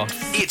me to talk.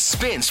 It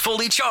spins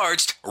fully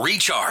charged,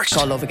 recharged.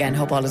 Call love again.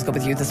 Hope all is good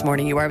with you this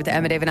morning. You are with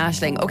Emma, Dave and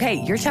Aisling.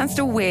 Okay, your chance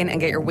to win and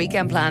get your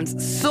weekend plans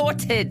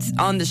sorted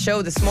on the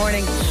show this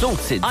morning.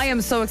 Sorted. I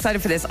am so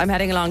excited for this. I'm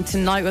heading along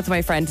tonight with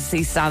my friend to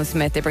see Sam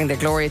Smith. They bring the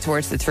Gloria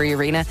towards the 3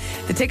 Arena.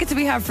 The tickets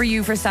we have for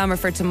you for Sam are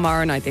for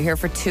tomorrow night. They're here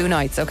for 2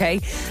 nights,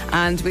 okay?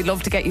 And we'd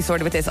love to get you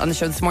sorted with this on the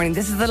show this morning.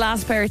 This is the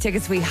last pair of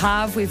tickets we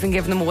have. We've been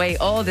giving them away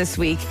all this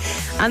week.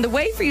 And the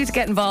way for you to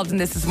get involved in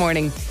this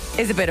morning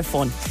is a bit of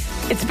fun.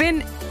 It's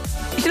been,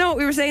 you know what,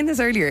 we were saying this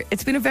earlier.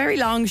 It's been a very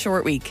long,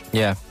 short week.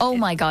 Yeah. Oh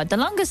my God, the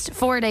longest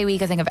 4-day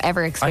week I think I've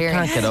ever I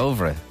experienced. can't get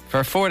over it.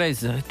 For 4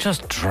 days, it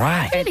just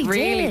dragged. Really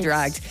Really did.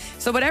 dragged.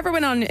 So whatever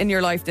went on in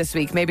your life this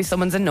week, maybe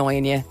someone's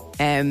annoying you.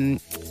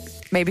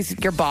 Maybe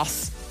your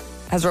boss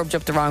has rubbed you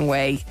up the wrong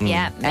way.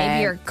 Yeah,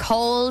 maybe you're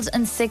cold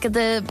and sick of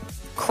the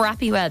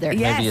crappy weather.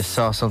 Yeah. Maybe you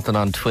saw something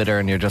on Twitter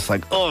and you're just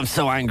like, oh, I'm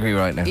so angry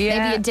right now. Yeah.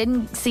 Maybe you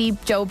didn't see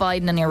Joe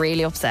Biden and you're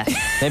really upset.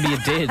 Maybe you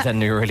did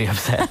and you're really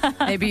upset.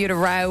 Maybe you had a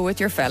row with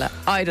your fella.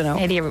 I don't know.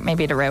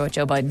 maybe you had a row with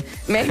Joe Biden.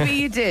 Maybe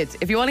you did.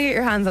 If you want to get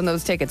your hands on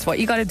those tickets, what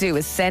you got to do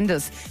is send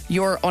us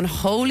your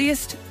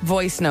unholiest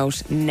voice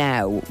note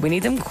now. We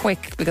need them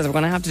quick because we're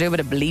going to have to do a bit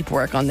of bleep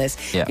work on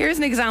this. Yeah. Here's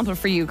an example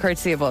for you,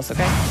 courtesy of us,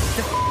 okay?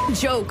 The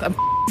joke. I'm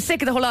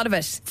sick of the whole lot of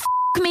it.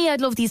 Me, I'd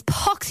love these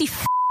poxy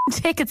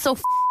tickets so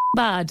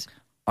bad.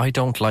 I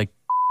don't like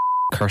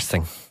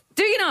cursing.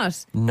 Do you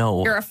not?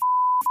 No. You're a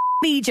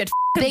idiot.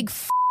 Big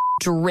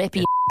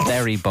drippy.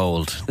 Very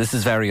bold. This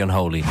is very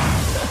unholy.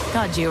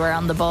 God, you were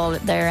on the ball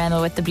there,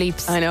 Emma, with the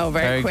bleeps. I know,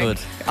 very Very quick.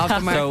 good. Off the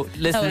mark. So,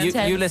 listen, Oh, you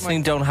intense.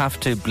 listening don't have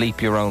to bleep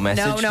your own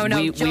message. No,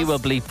 We just- will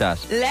bleep that.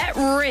 Let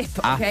rip,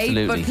 okay?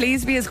 Absolutely. But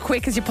please be as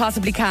quick as you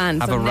possibly can.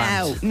 Have so a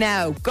rant.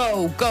 now,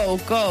 go.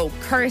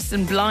 Curse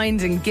and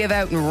blind and give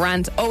out and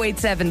rant.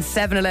 087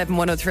 711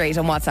 1038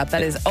 on WhatsApp.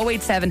 That is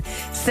 087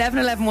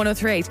 711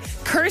 1038.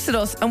 Curse at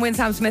us and win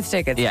Sam Smith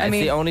tickets. Yeah, I it's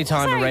mean, the only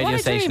time sorry, a radio what a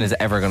station dream. is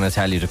ever going to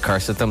tell you to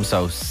curse at them.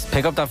 So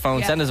pick up that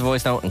phone, Yeah. send us a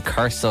voice note, and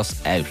curse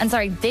us out. And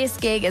sorry, this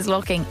gig is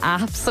looking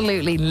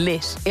absolutely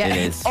lit. yeah, It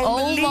it's is.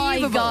 Oh my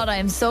unbelievable. God, I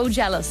am so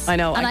jealous. I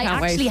know, And I I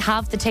can't actually wait.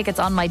 have the tickets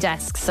on my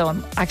desk, so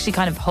I'm actually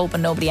kind of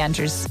hoping nobody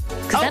enters.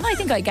 Because then I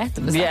think I get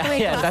them. Is that the Yeah, way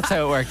it yeah, goes? that's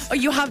how it works. Oh,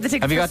 you have the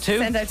tickets Have you got two?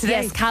 sent out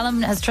today? Yes,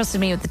 Callum has trusted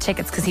me with the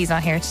tickets because he's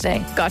not here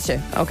today.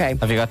 Gotcha. Okay.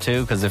 Have you got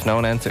 2? Because if no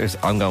one enters,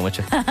 I'm going with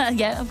you.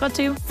 Yeah, I've got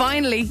 2.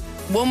 Finally,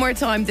 one more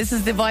time. This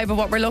is the vibe of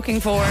what we're looking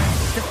for.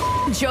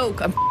 The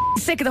joke. I'm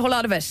sick of the whole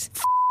lot of it.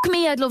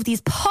 Me, I'd love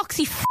these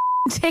poxy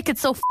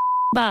tickets so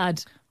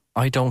bad.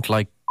 I don't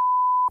like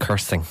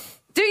cursing.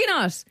 Do you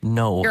not?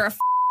 No. You're a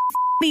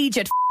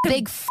idiot.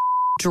 Big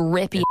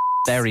drippy.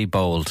 Very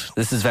bold.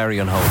 This is very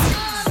unholy.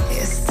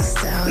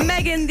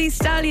 Megan Thee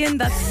Stallion,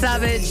 that's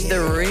Savage, the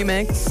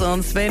remix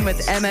on Spin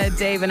with Emma,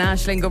 Dave and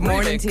Aisling. Good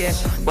morning to you.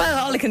 Well,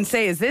 all I can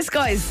say is this,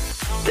 guys,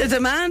 the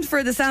demand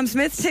for the Sam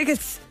Smith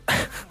tickets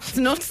It's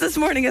nuts this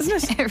morning,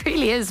 isn't it? It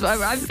really is.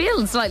 I'm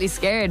feeling slightly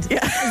scared.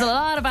 There's a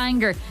lot of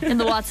anger in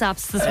the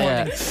WhatsApps this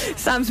morning.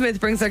 Sam Smith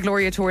brings their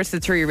Gloria tour to the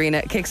Three Arena.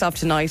 It kicks off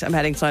tonight. I'm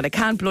heading tonight. I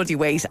can't bloody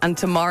wait. And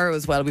tomorrow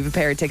as well, we've a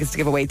pair of tickets to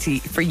give away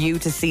for you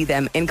to see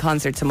them in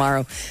concert tomorrow.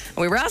 And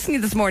we were asking you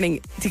this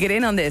morning to get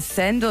in on this.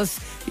 Send us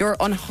your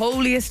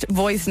unholiest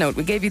voice note.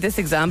 We gave you this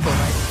example.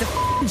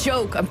 The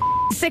joke. I'm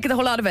sick of the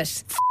whole lot of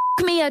it.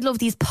 Me, I'd love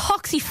these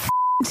poxy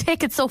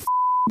tickets so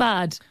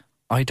bad.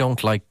 I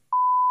don't like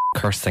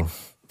cursing.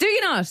 Do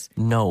you not?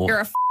 No. You're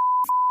a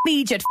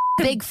idiot.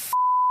 Big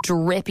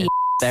drippy.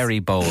 Very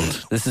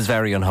bold. This is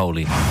very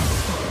unholy.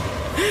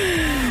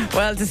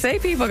 Well, to say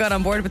people got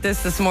on board with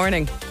this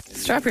morning,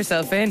 strap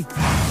yourself in.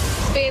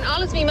 Being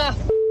honest, me ma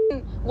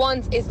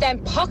wants is them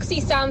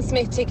poxy Sam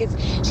Smith tickets.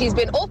 She's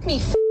been up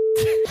me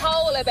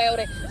hole about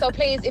it. So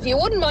please, if you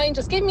wouldn't mind,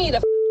 just give me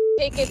the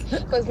ticket,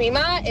 because me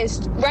ma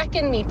is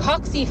wrecking me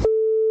poxy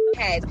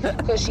head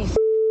because she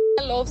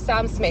loves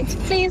Sam Smith.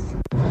 Please.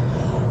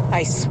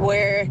 I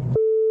swear.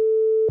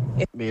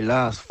 Me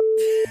last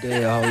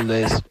day of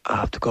holidays, I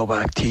have to go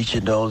back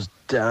teaching those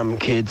damn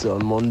kids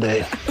on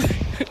Monday.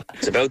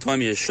 It's about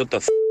time you shut the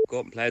up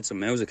and played some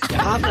music. You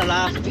have to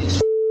laugh at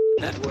this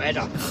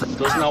weather.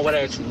 Doesn't know whether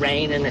it's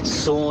raining, it's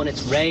sun,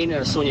 it's raining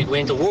or sun. You go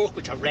into work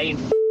with your rain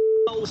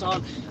clothes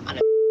on and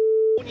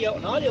you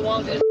and all you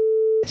want is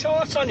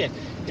shorts on you.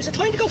 Is it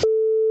time to go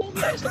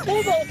is the pub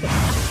open?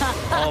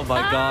 Oh my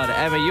God,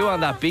 Emma, you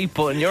on that beat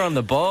button? You're on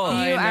the ball.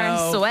 You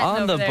are sweating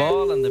on the over there.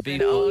 ball and the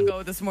beat All button.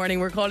 go this morning.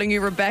 We're calling you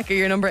Rebecca.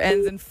 Your number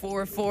ends in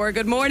 44.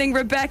 Good morning,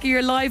 Rebecca.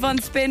 You're live on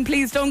Spin.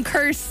 Please don't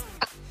curse.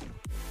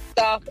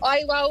 Stop.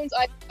 I won't.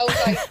 I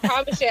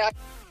promise you.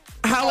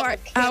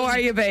 How are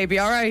you, baby?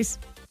 All right.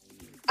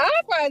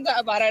 Grand,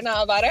 not better,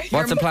 not better.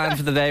 What's the plan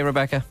for the day,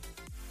 Rebecca?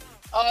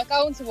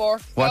 Going to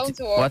work. Going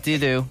to work. What do you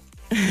do?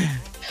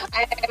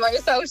 I'm a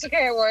social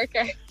care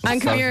worker.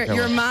 And come here,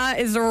 your ma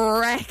is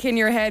wrecking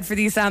your head for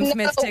these Sam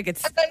Smith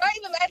tickets. And I'm not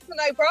even messing.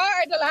 I brought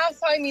her the last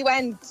time we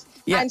went,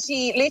 and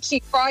she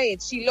literally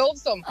cried. She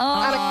loves them, and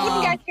I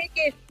couldn't get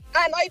tickets.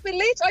 And I'd be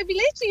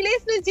literally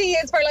listening to you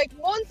for like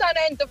months on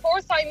end. The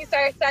first time you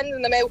started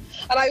sending them out,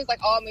 and I was like,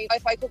 "Oh, me,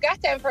 if I could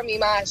get them for me,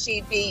 ma,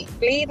 she'd be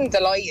bleeding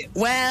delighted.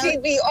 Well,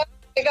 she'd be, oh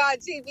my God,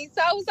 she'd be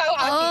so happy." So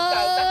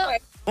that's why.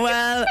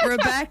 Well,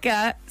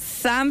 Rebecca,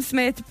 Sam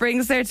Smith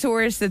brings their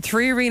tours to the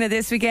Three Arena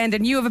this weekend,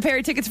 and you have a pair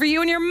of tickets for you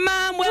and your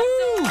mum. Well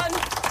done.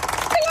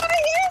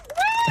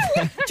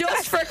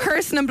 Just for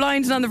cursing and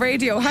blinding on the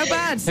radio. How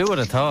bad? Who would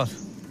have thought?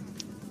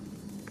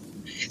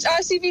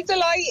 She'd be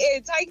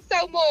delighted. Thanks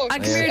so much.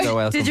 And come here, so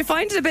welcome. did you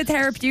find it a bit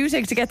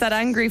therapeutic to get that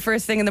angry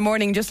first thing in the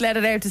morning? Just let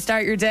it out to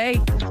start your day.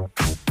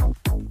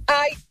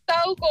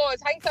 So good.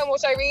 Thanks so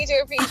much. I really do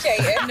appreciate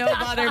it. No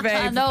bother,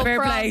 babe. No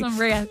Fair play.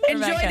 problem,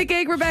 Enjoy the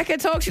gig, Rebecca.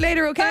 Talk to you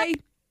later, okay?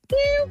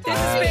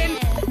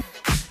 Thank you.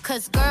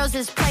 Cause girls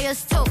is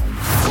players too.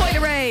 Quite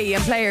array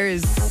and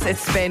players. It's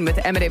Spin with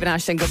Emma, Dave and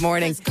Ashton. Good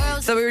morning.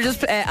 So we were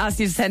just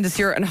asking you to send us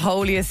your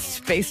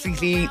unholiest,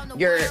 basically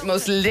your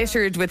most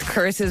littered with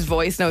curses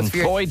voice notes for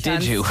your Boy,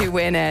 chance did you. to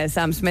win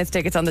Sam Smith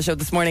tickets on the show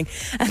this morning.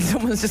 And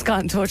someone's just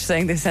got in touch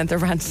saying they sent their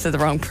rants to the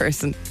wrong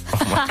person.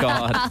 Oh my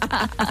God.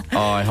 Oh,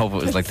 I hope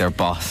it was like their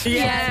boss.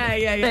 Yeah.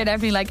 They're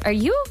definitely like, are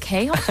you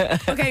okay?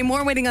 Okay,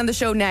 more waiting on the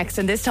show next.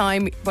 And this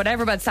time,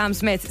 whatever about Sam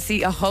Smith,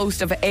 see a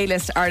host of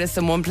A-list artists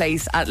in one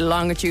place at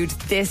Longitude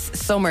this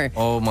summer.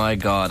 Oh my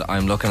God,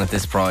 I'm looking at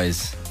this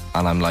prize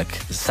and I'm like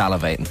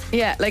salivating.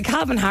 Yeah, like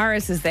Calvin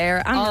Harris is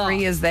there, Anne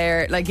Marie is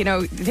there. Like, you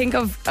know, think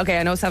of, okay,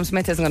 I know Sam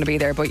Smith isn't going to be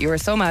there, but you were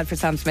so mad for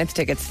Sam Smith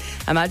tickets.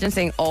 Imagine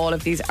seeing all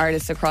of these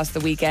artists across the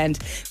weekend.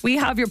 We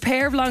have your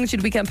pair of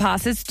Longitude weekend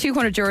passes,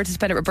 €200 to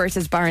spend at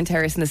Roberta's Bar and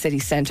Terrace in the city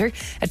centre,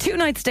 a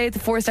 2-night stay at the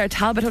 4-star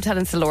Talbot Hotel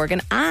in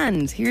Stillorgan,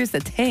 and here's the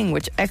thing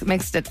which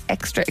makes it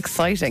extra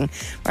exciting,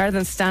 rather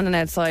than standing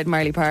outside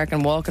Marley Park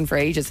and walking for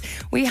ages,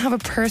 we have a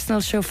personal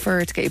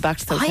chauffeur to get you back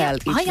to the hotel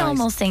each night. I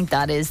almost think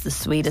that is the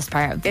sweetest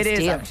part of this It is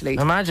deal. actually.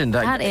 Imagine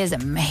that. That is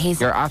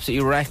amazing. You're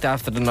absolutely wrecked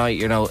after the night.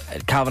 You know,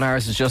 Calvin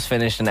Harris has just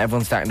finished and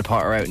everyone's starting to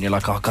potter out and you're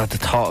like, oh God, the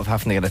thought of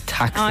having to get a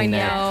taxi I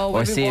now. know,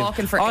 we'll be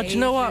walking for do you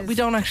know what? ages. We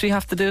don't actually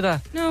have to do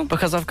that. No.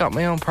 Because I've got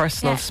my own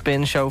personal Yeah.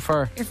 spin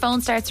chauffeur. Your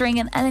phone starts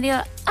ringing and then you're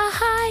like,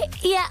 hi,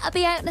 yeah, I'll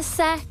be out in a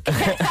sec.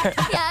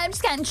 Yeah, I'm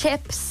just getting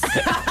chips.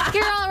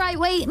 You're all right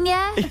waiting,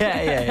 yeah?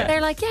 Yeah.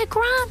 They're like, yeah,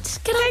 Grant,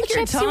 get on the Take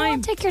your chips. You time.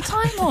 want, take your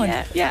time on.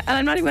 Yeah, and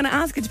I'm not even going to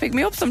ask you to pick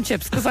me up some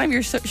chips because I'm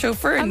your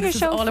chauffeur I'm and your this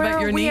chauffeur. is all about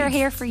your we needs. are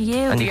here for you.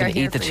 And you are can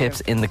here eat the for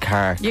chips in the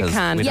car. You 'cause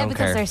can. We Yeah, don't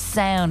because care. they're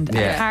sound. And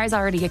Yeah. the car's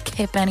already a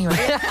kip anyway.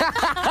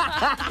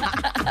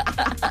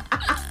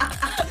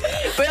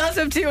 We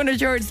also have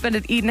 €200 to spend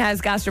at Eden House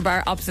Gastro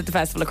Bar opposite the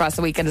festival across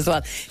the weekend as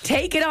well.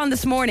 Take it on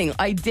this morning.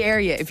 I dare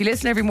you. If you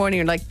listen every morning,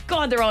 you're like,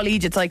 God, they're all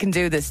Egypts. I can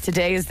do this.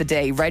 Today is the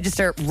day.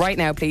 Register right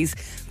now, please.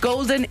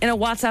 Golden in a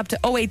WhatsApp to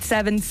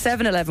 087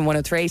 711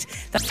 1038.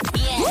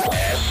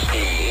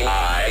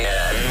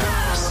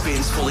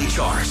 Spins Fully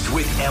Charged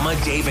with Emma,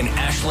 Dave, and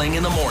Aisling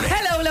in the morning.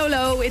 Hello,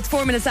 Lolo. It's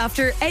 4 minutes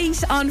after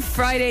 8 on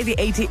Friday, the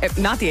 18th,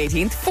 not the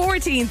 18th,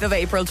 14th of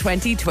April,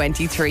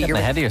 2023. Getting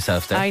ahead of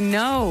yourself there. I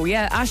know,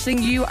 yeah.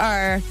 Aisling, you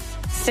are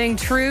staying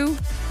true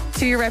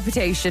to your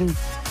reputation,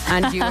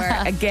 and you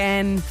are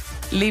again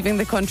leaving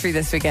the country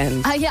this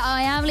weekend. Yeah,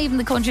 I am leaving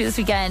the country this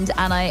weekend,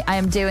 and I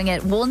am doing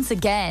it once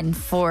again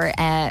for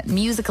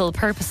musical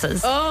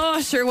purposes.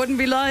 Oh, sure wouldn't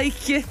be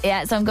like you.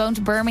 Yeah, so I'm going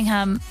to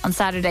Birmingham on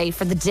Saturday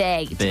for the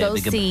day to go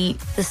see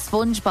the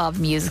SpongeBob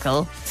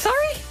musical. Sorry?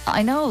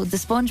 I know, the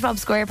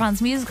SpongeBob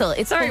SquarePants musical.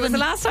 It's Sorry, it was the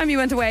last time you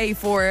went away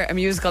for a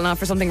musical, not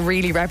for something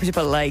really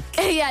reputable like...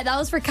 Yeah, that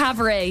was for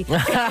Cabaret.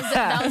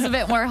 That was a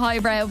bit more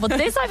highbrow. But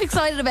this I'm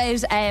excited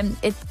about.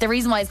 The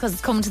reason why is because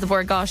it's coming to the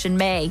Bord Gáis in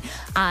May,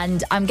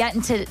 and I'm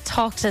getting to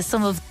talk to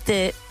some of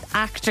the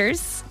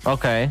actors.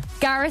 Okay.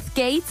 Gareth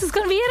Gates is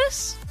going to be in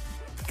it.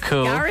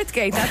 Cool. Gareth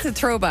Gates, that's a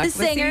throwback. The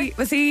singer.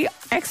 Was he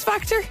X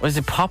Factor? Was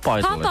it Pop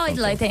Idol? Pop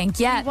Idol, I think.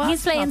 Yeah,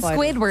 he's playing Pop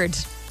Idol.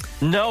 Squidward.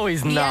 No,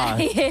 he's not.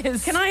 Yeah, he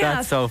is. Can I That's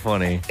ask, so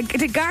funny.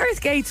 did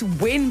Gareth Gates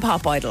win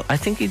Pop Idol? I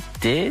think he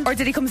did. Or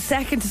did he come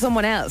second to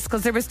someone else?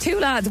 Because there was two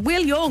lads.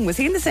 Will Young, was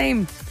he in the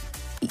same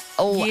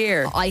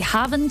year? I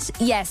haven't.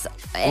 Yes.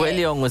 Will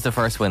Young was the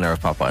first winner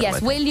of Pop Idol. I Yes,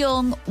 think. Will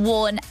Young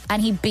won, and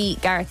he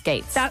beat Gareth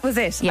Gates. That was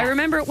it. Yeah. I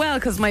remember it well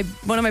because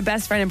one of my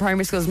best friend in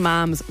primary school's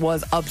mums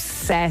was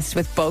obsessed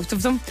with both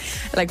of them,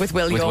 like with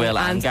Will With Young Will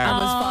and Gareth.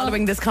 was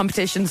following this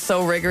competition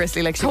so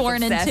rigorously. Like she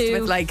Torn was in obsessed two.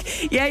 with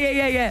like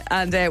yeah.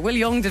 And Will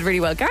Young did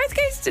really well. Gareth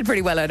Gates did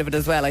pretty well out of it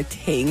as well, I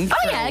think.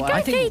 Oh yeah,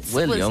 Gareth think Gates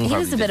Will Young he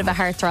was probably a bit did of a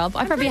heartthrob.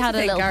 I probably had a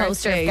think little Gareth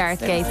poster of Gates. Gareth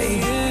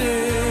Gates.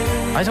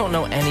 I don't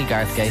know any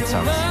Gareth Gates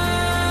songs.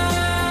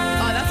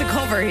 Oh, that's a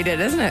cover he did,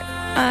 isn't it?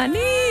 I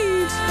need.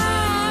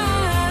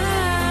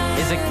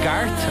 Is it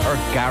Garth or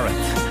Garrett?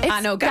 It's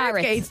I know Gareth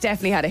Gareth. Gates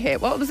definitely had a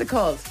hit. What was it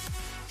called?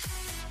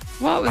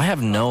 What was I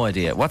have no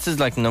idea. What's his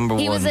like number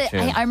He one was.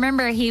 tune? I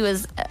remember he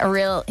was a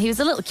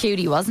little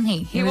cutie, wasn't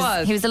he? He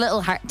was. He was a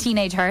little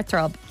teenage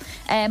heartthrob.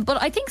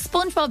 But I think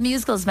SpongeBob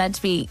musical is meant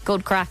to be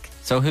good crack.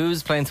 So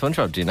who's playing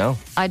SpongeBob? Do you know?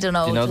 I don't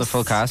know. Do you know the just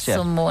full cast yet?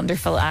 Some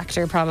wonderful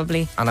actor,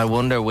 probably. And I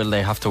wonder, will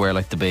they have to wear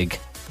like the big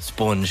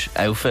sponge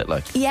outfit?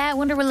 Like, Yeah, I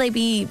wonder will they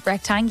be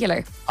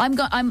rectangular? I'm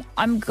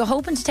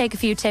hoping to take a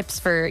few tips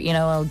for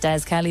old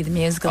Des Kelly the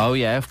musical. oh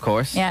yeah, of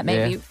course. Yeah,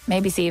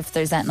 maybe see if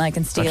there's anything I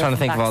can steal. I'm trying to from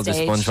think of all the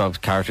backstage.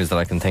 SpongeBob characters that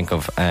I can think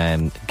of.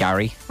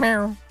 Gary,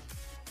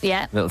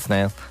 Yeah, little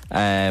snail.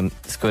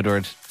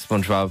 Squidward,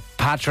 SpongeBob,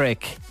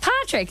 Patrick.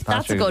 Patrick,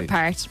 that's a Patrick good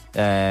part.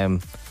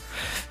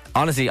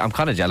 Honestly, I'm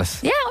kind of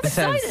jealous. Yeah, I'm This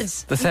excited.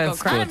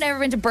 sounds And I've good. never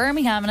been to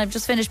Birmingham, and I've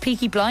just finished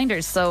Peaky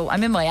Blinders, so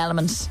I'm in my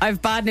element. I have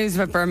bad news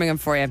about Birmingham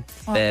for you.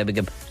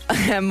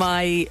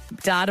 My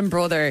dad and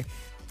brother.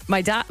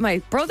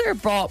 My brother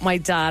bought my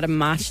dad a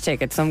match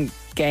ticket, some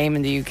game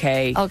in the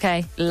UK.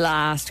 Okay.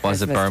 Last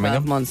Was it Christmas, 12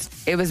 Birmingham? months.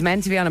 It was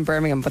meant to be on in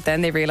Birmingham, but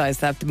then they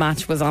realised that the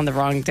match was on the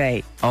wrong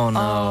day. Oh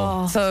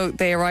no. So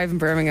they arrived in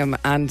Birmingham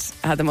and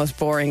had the most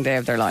boring day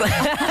of their life.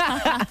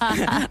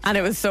 And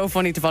it was so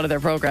funny to follow their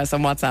progress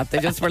on WhatsApp. They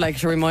just were like,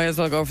 sure, we might as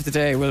well go for the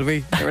day, will we?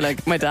 They were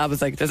like, my dad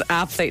was like, there's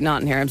absolutely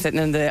nothing here. I'm sitting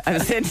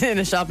in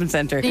a shopping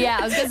centre. Yeah,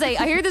 I was going to say,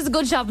 I hear there's a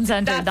good shopping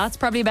centre. That's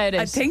probably about it.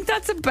 I think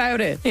that's about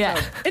it. Yeah.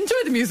 So, enjoy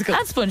the musical.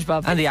 That's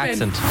SpongeBob. And the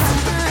accent.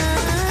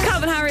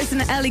 Calvin Harris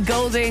and Ellie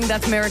Goulding.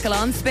 That's Miracle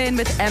on Spin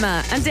with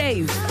Emma and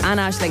Dave and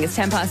Aisling. It's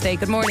 8:10.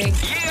 Good morning.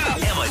 Yeah.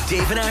 Emma,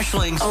 Dave, and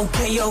Aisling's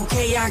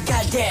Okay, I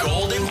got that.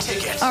 golden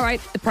ticket. All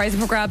right, the prize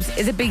for grabs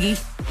is a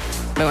biggie.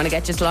 We want to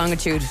get you to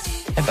longitude.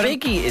 A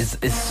biggie is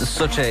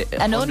such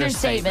An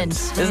understatement.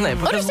 isn't it?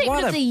 Because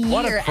Understatement of the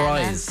what year, a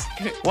prize!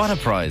 What a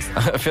prize!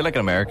 I feel like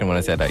an American when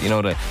I say that. You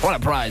know what a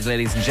prize,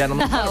 ladies and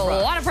gentlemen.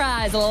 What a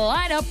prize.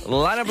 Line up.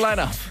 Line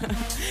up.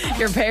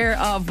 Your pair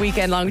of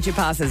weekend longitude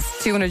passes,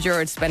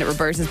 €200 to spend at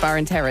Roberta's Bar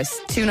and Terrace,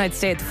 2-night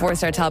stay at the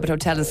 4-star Talbot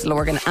Hotel in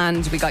Slorgan,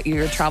 and we got you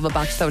your travel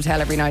back to the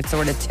hotel every night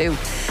sorted too.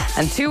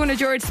 And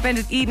 €200 to spend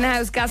at Eden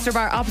House Gastro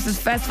Bar opposite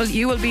Festival.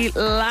 You will be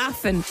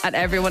laughing at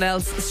everyone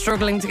else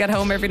struggling to get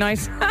home every night.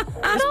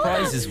 This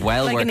prize is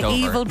well like worth an over.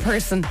 evil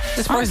person.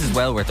 This prize is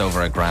well worth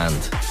over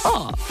 $1,000.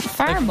 Oh,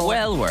 far Like, more.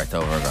 well worth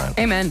over $1,000.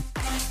 Amen.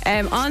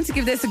 On to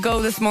give this a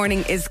go this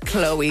morning is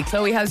Chloe.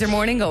 Chloe, how's your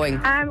morning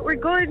going? We're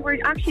good. We're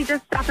actually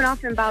just stopping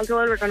off in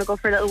Baldoyle. We're going to go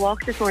for a little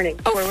walk this morning.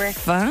 Before work.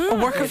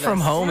 Fun. Working from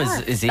home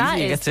is easy. That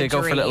You is get to the go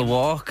for dream. little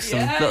walks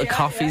and little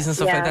coffees and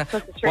stuff Yeah, like that's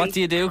that. the dream. What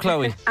do you do,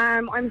 Chloe?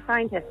 I'm a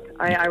scientist.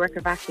 I work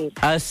with vaccines.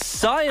 A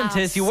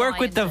scientist. You work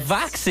with the scientist.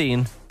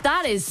 vaccine.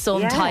 That is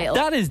some Yeah. title.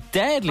 That is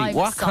deadly. I'm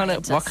What a kind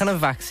scientist. of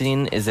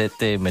vaccine is it?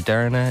 The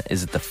Moderna?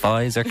 Is it the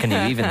Pfizer? Can you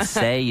even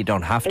say? You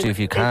don't have to if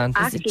you can't.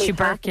 Is it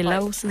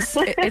tuberculosis?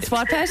 It's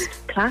what, Pet?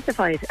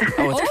 Classified.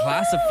 Oh, it's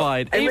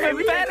classified.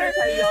 Even better.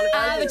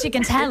 But you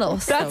can tell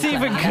us. That's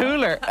even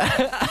cooler.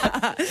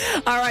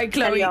 All right,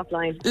 Chloe. Tell you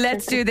offline.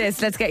 Let's do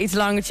this. Let's get you to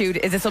longitude.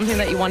 Is it something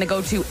that you want to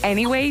go to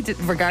anyway,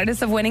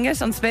 regardless of winning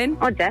it on Spin?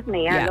 Oh,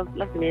 definitely. Yeah, Yeah.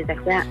 love the music.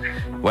 Yeah,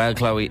 Well,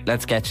 Chloe,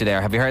 let's get you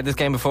there. Have you heard this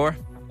game before?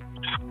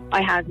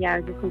 I have. Yeah, I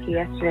was listening to you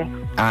yesterday.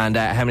 And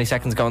how many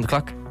seconds go on the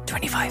clock?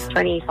 25.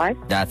 25.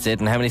 That's it.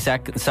 And how many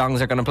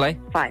songs are going to play?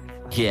 5.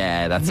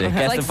 Yeah, that's it.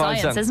 Guess like the 5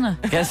 science, isn't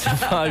it? Guess the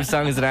 5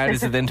 songs and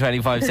artists within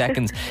 25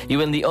 seconds. You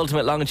win the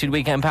ultimate Longitude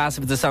Weekend Pass.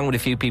 If it's a song with a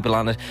few people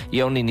on it,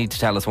 you only need to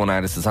tell us one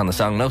artist that's on the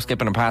song. No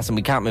skipping or passing.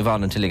 We can't move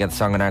on until you get the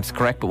song and artist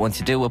correct. But once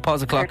you do, we'll pause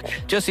the clock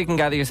just so you can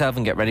gather yourself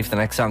and get ready for the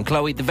next song.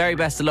 Chloe, the very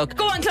best of luck.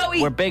 Go on,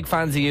 Chloe. We're big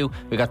fans of you.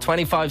 We got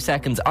 25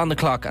 seconds on the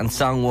clock, and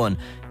song 1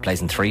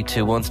 plays in 3,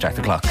 2, 1. Start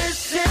the clock.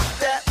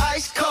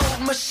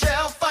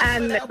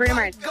 Bruno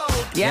Mars.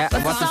 Yeah.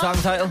 What's the song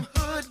title?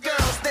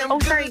 Oh,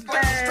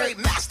 sorry.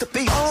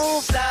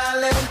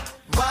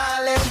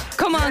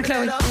 Come on,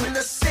 Chloe.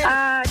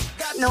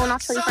 No,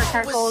 not 24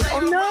 Karat Gold. Oh,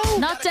 no.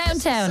 Not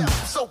Downtown.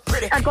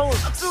 Gold.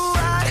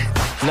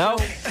 No.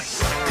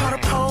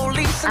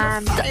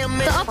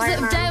 The opposite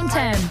of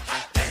Downtown.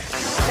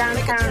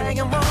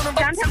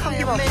 Downtown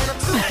Funky Bowl.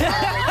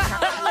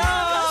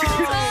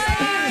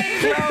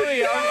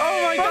 Chloe,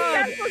 oh my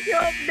God.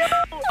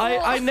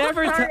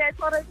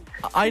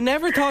 I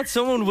never thought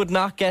someone would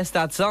not guess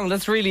that song.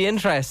 That's really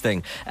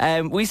interesting.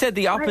 We said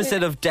the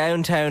opposite of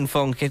Downtown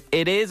Funk.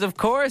 It is, of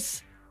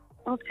course,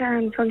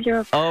 Uptown Funky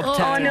Bowl.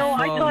 Uptown Oh, no,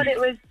 I Funk. thought it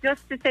was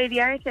just to say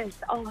the artist.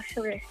 Oh,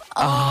 sorry.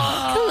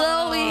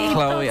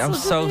 Chloe, I'm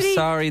so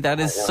sorry. That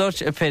is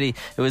such a pity.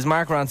 It was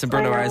Mark Ronson,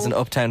 Bruno Mars and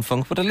Uptown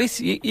Funk, but at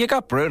least you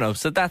got Bruno,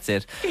 so that's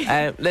it.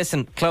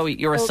 Listen, Chloe,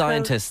 you're a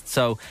scientist,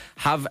 so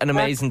have an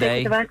amazing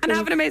day. And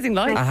have an amazing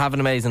life. And have an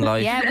amazing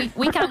life. Yeah,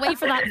 we can't wait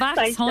for that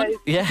vax, hon.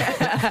 Yeah.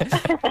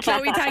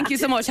 Chloe, thank you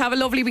so much. Have a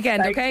lovely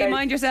weekend, okay?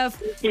 Mind yourself.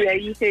 Yeah,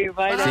 you too.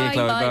 Bye. See you,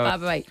 Chloe. Bye,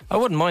 bye. I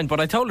wouldn't mind, but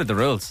I told her the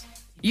rules.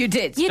 You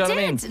did. You know did,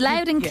 what I mean?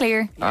 loud and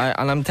clear.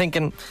 And I'm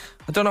thinking,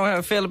 I don't know how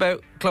I feel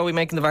about Chloe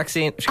making the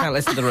vaccine. She can't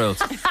listen to the rules.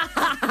 Do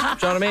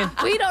you know what I mean?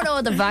 We don't know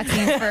what the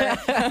vaccine's for.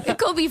 It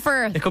could be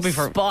for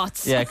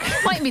spots. Yeah.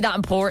 Mightn't be that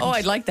important. Oh,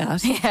 I'd like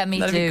that. Yeah, me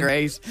That'd too. be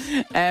great.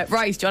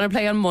 Right, do you want to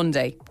play on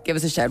Monday? Give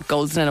us a shout.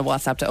 Goldston and a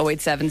WhatsApp to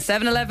 087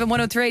 711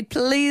 1038,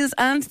 please,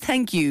 and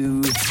thank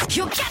you.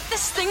 You got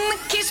this thing that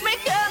keeps me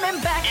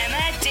coming back.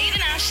 Emma, Dave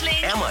and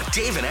Ashling. Emma,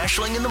 Dave and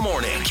Ashling in the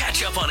morning.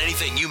 Catch up on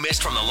anything you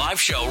missed from the live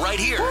show right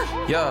here.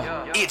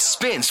 Yeah. It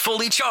spins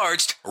fully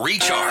charged,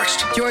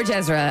 recharged. George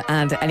Ezra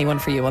and anyone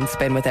for you on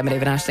Spin with Emma,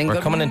 Dave and Ashling. We're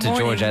Good coming into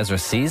morning. George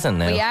Ezra's season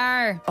now. We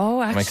are.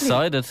 Oh, actually. I'm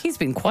excited. He's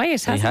been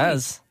quiet, hasn't He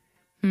has.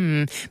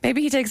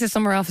 Maybe he takes his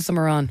summer off, a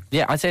summer on.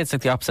 Yeah, I'd say it's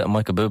like the opposite of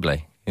Michael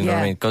Bublé. You know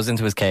what I mean? Goes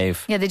into his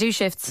cave Yeah, they do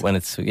shifts. when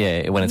it's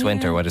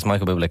winter, whereas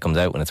Michael Bublé comes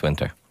out when it's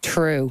winter.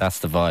 True. That's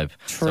the vibe.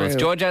 True. So it's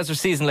George Ezra's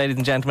season, ladies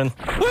and gentlemen.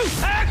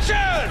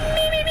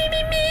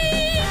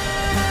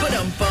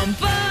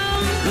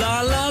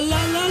 La la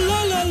la la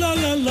la la la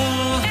la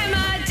la.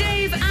 Emma,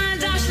 Dave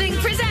and Ashling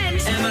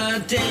present Emma,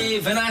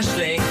 Dave and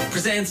Ashling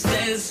presents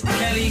Des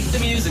Kelly the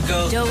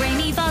musical. Do, re,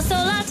 mi, fa,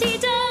 sol, la, ti,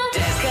 do.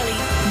 Des Kelly.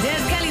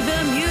 Des Kelly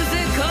the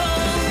musical.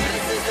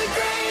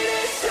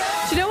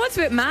 Do you know what's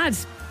a bit mad?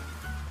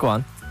 Go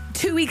on.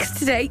 2 weeks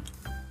today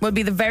will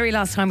be the very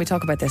last time we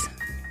talk about this.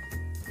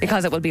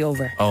 Because it will be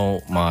over.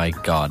 Oh my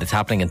God, it's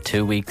happening in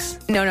 2 weeks.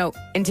 No,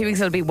 in 2 weeks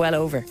it'll be well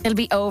over. It'll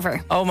be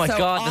over. Oh my So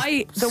God, the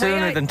way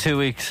sooner I- than 2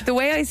 weeks. The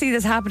way I see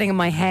this happening in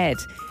my head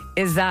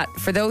is that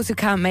for those who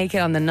can't make it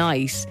on the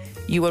night,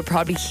 you will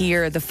probably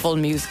hear the full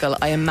musical,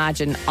 I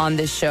imagine, on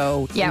this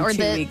show Yeah, in or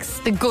 2 weeks.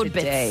 the good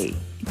today. bits.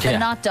 The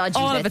not dodgy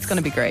All bits. of it's going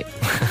to be great.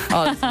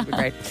 All of it's going to be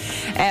great.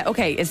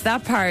 Okay, it's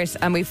that part,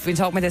 and we've been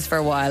talking about this for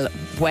a while.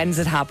 When's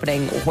it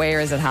happening? Where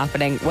is it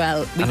happening? Well,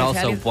 we And can also,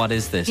 tell you. what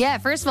is this? Yeah,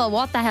 first of all,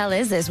 what the hell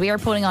is this? We are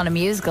putting on a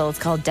musical. It's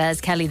called Des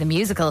Kelly the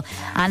Musical,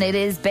 and it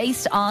is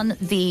based on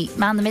the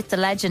man, the myth, the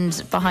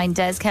legend behind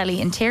Des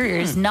Kelly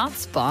Interiors, not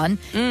Spawn.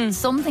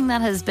 Something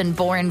that has been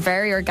born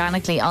very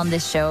organically on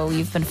this show.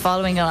 You've been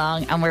following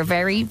along, and we're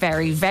very,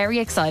 very, very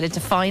excited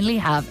to finally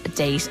have a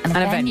date and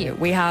a venue.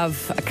 We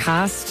have a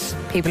cast.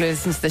 People who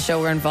listen to the show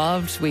were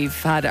involved. We've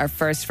had our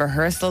first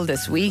rehearsal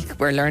this week.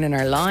 We're learning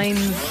our lines.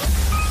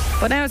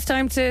 But now it's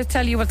time to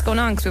tell you what's going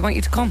on because we want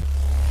you to come.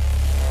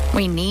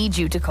 We need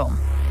you to come.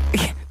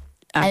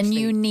 And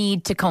you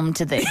need to come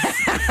to this.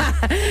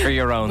 For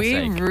your own We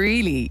sake.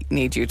 really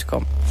need you to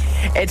come.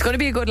 It's going to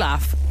be a good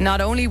laugh.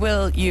 Not only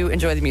will you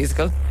enjoy the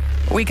musical,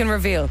 we can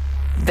reveal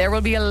there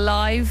will be a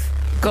live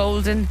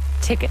golden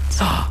ticket.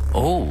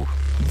 Oh.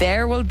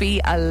 There will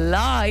be a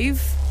live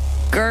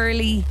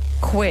girly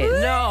quiz.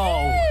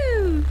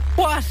 No.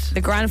 What?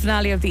 The grand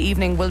finale of the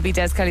evening will be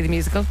Des Kelly the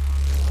Musical.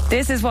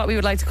 This is what we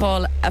would like to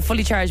call a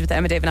fully charged with the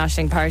Emma, Dave and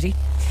Ashling party.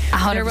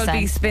 100%. There will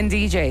be spin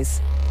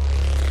DJs.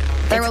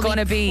 There It's will going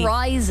to be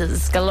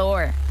prizes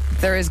galore.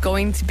 There is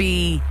going to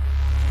be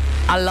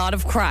a lot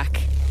of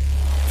crack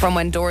from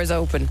when doors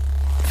open.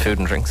 Food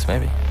and drinks,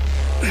 maybe.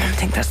 I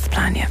think that's the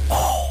plan, yeah.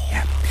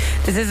 Yeah.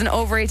 This is an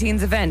over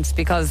 18s event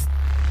because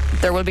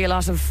there will be a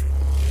lot of...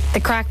 The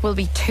crack will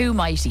be too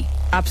mighty.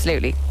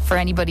 Absolutely. For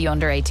anybody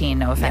under 18,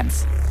 no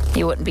offence.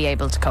 You wouldn't be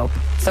able to cope.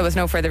 So with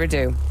no further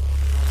ado,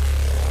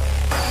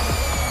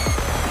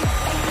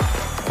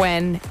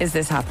 when is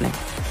this happening?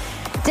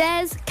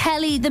 Des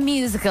Kelly the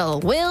Musical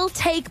will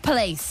take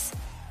place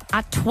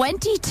at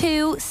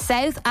 22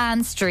 South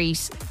Ann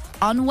Street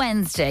on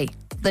Wednesday,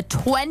 the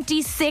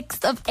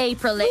 26th of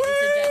April, ladies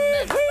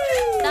and gentlemen.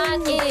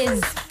 That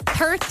is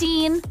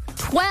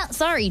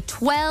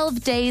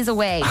 12 days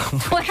away.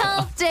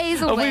 12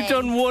 days away. Oh, we've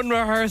done one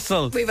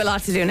rehearsal. We have a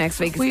lot to do next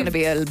week. It's going to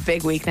be a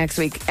big week next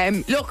week.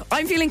 Look,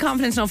 I'm feeling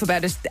confident enough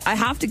about it. I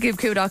have to give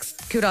kudos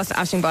to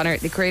Aisling Bonner,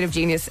 the creative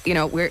genius. You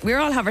know, we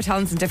all have our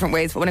talents in different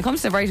ways, but when it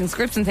comes to writing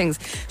scripts and things,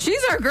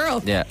 she's our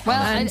girl. Yeah.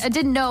 Well, I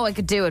didn't know I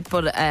could do it,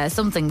 but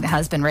something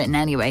has been written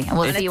anyway, and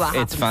we'll see what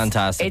happens. It's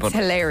fantastic. It's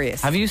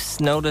hilarious. Have you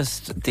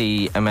noticed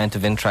the amount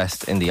of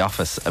interest in the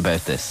office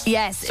about this?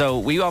 Yes. So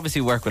we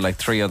obviously work with like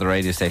 3 other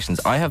radio stations.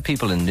 I have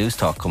people in News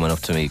Talk coming up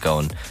to me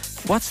going,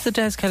 "What's the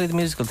Des Kelly the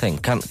Musical thing?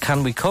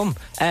 Can we come?"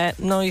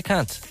 No, you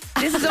can't.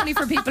 This is only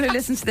for people who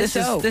listen to this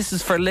show. This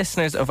is for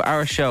listeners of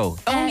our show.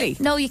 Only.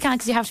 No, you can't,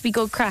 because you have to be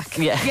good crack.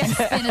 Yeah. Yes,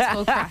 Spin is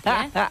good crack,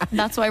 yeah?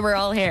 That's why we're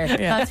all here.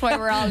 Yeah. That's why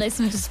we're all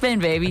listening to Spin,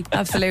 baby.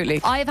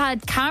 Absolutely. I've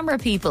had camera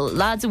people,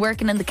 lads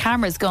working in the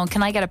cameras going,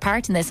 "Can I get a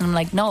part in this?" And I'm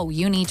like, "No,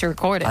 you need to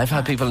record it." I've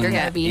had people... You're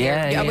going to be here.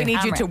 Yeah, we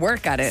need you to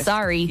work at it.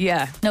 Sorry.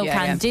 Yeah. No Yeah,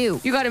 can yeah. do.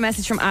 You got a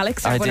message from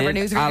Alex, I one of our did.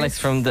 news readers?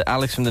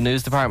 Alex from the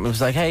news department was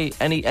like, "Hey,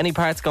 any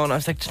parts going?" I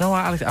was like, "Do you know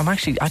what, Alex?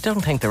 I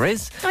don't think there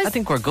is. I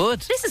think we're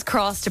good." This is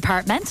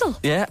cross-departmental.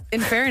 Yeah.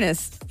 In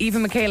fairness,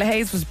 even Michaela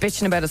Hayes was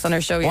bitching about us on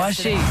her show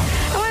yesterday. Was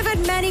she? Oh, I've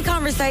had many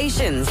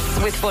conversations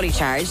with Fully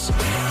Charged,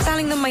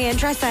 telling them my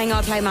interest, saying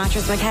I'll play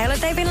Mattress Michaela.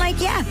 They've been like,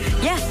 yeah,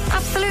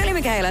 absolutely,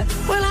 Michaela,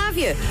 we'll have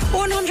you,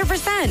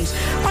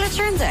 100%. Well, it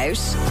turns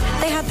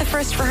out they had the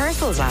first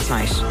rehearsals last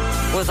night.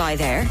 Was I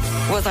there?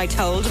 Was I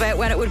told about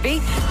when it would be?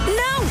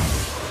 No.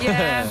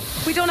 Yeah,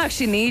 we don't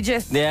actually need you.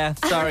 Yeah,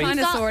 sorry.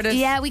 Kind of sorted.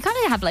 Yeah, we kind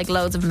of have like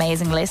loads of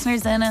amazing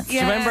listeners in it. Do you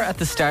remember at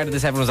the start of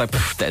this, everyone was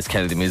like, "Des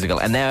Kelly the Musical,"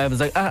 and now I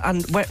was like,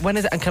 "And when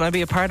is it? And can I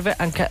be a part of it?"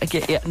 And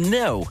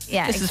no,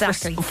 Yeah, this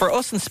exactly. is for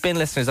us and Spin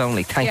listeners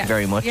only. Thank you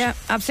very much. Yeah,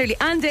 absolutely.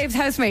 And Dave's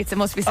housemates, it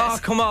must be said. Oh,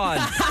 come on!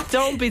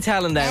 Don't be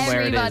telling them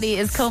where it is. Everybody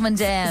is coming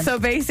down. So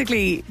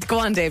basically, go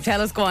on, Dave.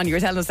 Tell us. Go on. You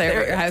were telling us there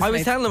about your housemates. I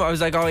was telling them, I was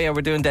like, "Oh yeah,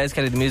 we're doing Des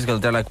Kelly the Musical."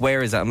 They're like,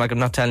 "Where is it?" I'm like, "I'm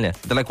not telling you."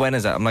 They're like, "When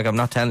is it?" I'm like, "I'm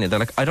not telling you." They're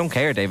like, "I don't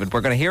care, David. We're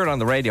going to hear it on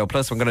the radio.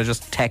 Plus, we're going to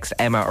just text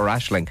Emma or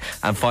Aisling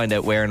and find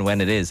out where and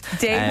when it is."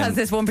 Dave has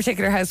this one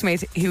particular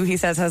housemate who he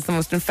says has the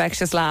most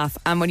infectious laugh,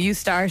 and when you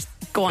start,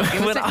 go on,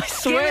 give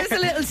us a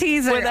little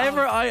teaser.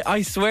 Whenever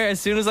I swear,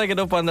 as soon as I get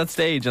up on that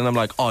stage and I'm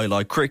like, "I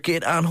like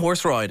cricket and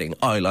horse riding,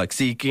 I like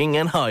seeking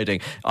and hiding,"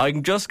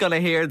 I'm just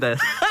gonna hear the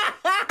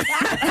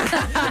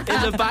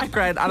in the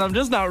background, and I'm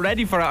just not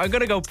ready for it. I'm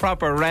gonna go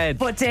proper red.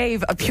 But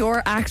Dave, a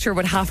pure actor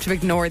would have to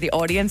ignore the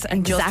audience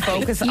and just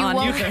focus You on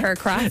won't. her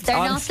craft. They're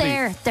Honestly. not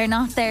there. They're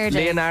not there,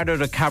 Dave. Leonardo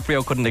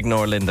DiCaprio couldn't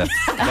ignore Linda.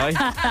 Right?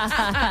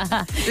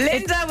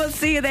 Linda will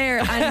see you there,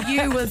 and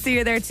you will see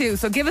her there too.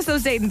 So give us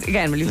those dates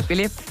again, will you?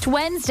 It's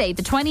Wednesday,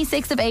 the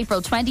 26th of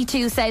April,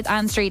 22 South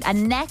Ann Street,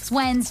 and next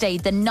Wednesday,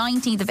 the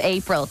 19th of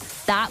April,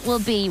 that will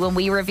be when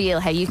we reveal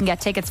how you can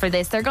get tickets for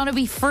this. They're going to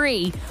be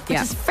free, which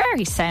is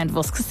very sound of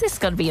us, because this is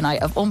going to be a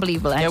night of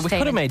unbelievable Yeah, entertainment. we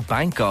could have made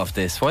bank off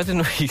this. Why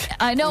didn't we?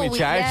 I know. we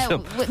charge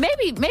them?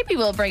 Maybe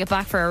we'll bring it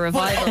back for a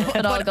revival if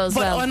it all goes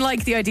but well.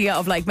 unlike the idea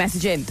of like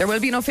message in, there will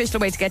be no official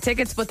way to get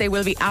tickets, but they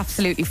will be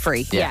absolutely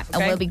free. Yeah,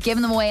 and we'll be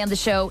giving them away on the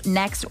show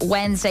next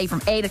Wednesday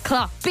from 8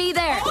 o'clock. Be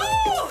there.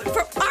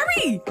 Oh, are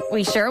we?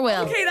 We sure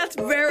will. Okay, that's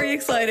very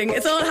exciting.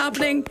 It's all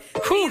happening.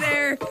 Be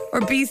there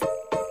or be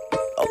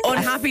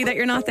unhappy that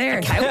you're not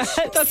there.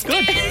 That's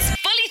good.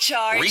 Fully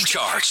charged.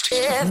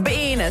 Recharged.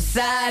 Being a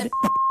sad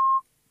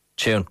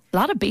Tune. A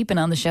lot of beeping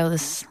on the show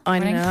this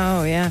morning.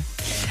 know, yeah.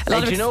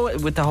 Hey, do you know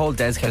with the whole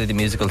Des Kelly the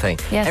Musical thing?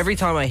 Yes. Every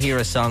time I hear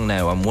a song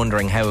now, I'm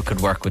wondering how it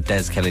could work with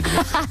Des Kelly the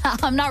Musical.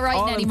 I'm not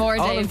writing anymore,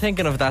 all I'm Dave.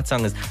 thinking of that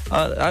song is,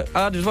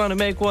 I just want to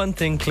make one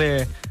thing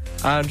clear.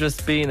 I'm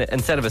just being,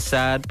 instead of a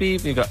sad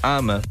beep, you go,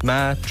 I'm a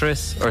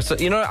mattress. Or so,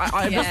 you know,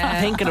 I'm just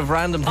thinking of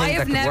random things I that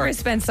have could never work.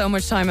 spent so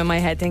much time in my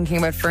head thinking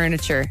about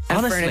furniture and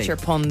Honestly. furniture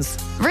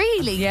puns.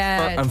 Really?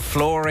 Yeah. And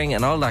flooring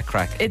and all that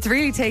crack. It's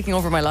really taking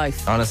over my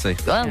life. Honestly.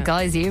 Well,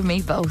 guys, you and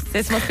me both.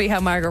 This must be how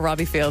Margot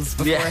Robbie feels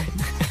before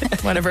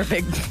one of her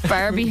big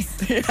Barbie.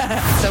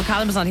 So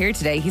Callum is on here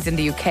today. He's in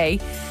the UK.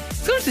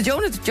 He's going to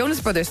the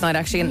Jonas Brothers night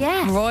actually in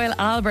Royal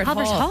Albert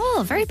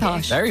Hall. Very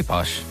posh. Very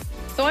posh.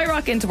 So I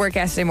rock into work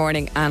yesterday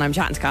morning and I'm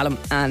chatting to Callum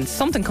and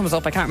something comes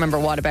up, I can't remember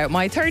what, about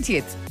my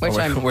 30th, which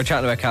We're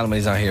chatting about Callum and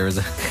he's not here, is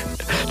it?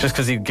 Just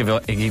because he'd give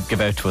out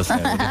to us now,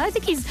 would he? I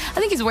think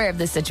he's aware of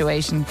this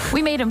situation.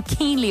 We made him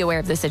keenly aware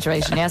of this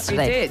situation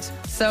yesterday. We did.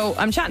 So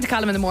I'm chatting to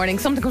Callum in the morning,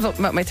 something comes up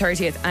about my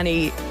 30th and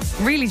he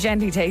really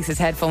gently takes his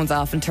headphones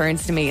off and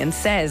turns to me and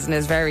says in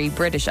his very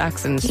British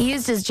accent, He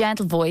used his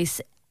gentle voice,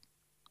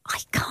 I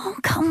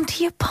can't come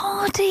to your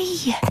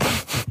party.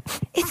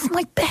 It's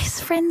my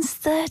best friend's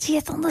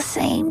 30th on the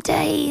same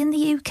day in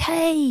the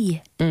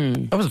UK.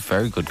 That was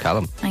very good,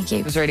 Callum. Thank you.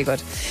 It was really good.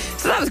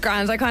 So that was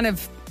grand. I kind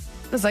of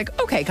was like,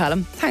 okay,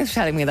 Callum, thanks for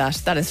telling me that.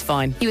 That is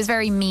fine. He was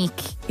very meek.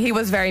 He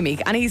was very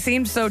meek and he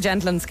seemed so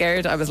gentle and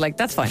scared. I was like,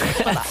 that's fine.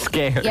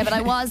 Scared. Yeah, but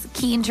I was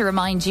keen to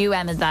remind you,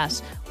 Emma, that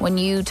when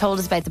you told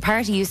us about the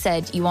party, you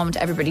said you wanted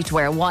everybody to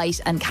wear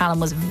white, and Callum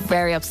was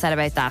very upset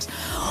about that.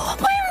 Where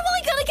am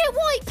I going to get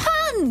white pants?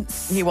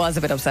 months. He was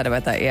a bit upset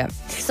about that, yeah.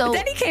 So but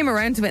then he came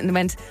around to it and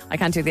went, I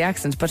can't do the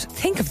accent, but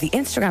think of the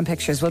Instagram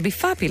pictures will be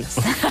fabulous.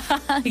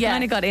 He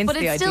kind of got into the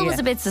idea. But it still was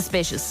a bit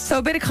suspicious. So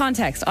a bit of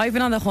context. I've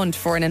been on the hunt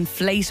for an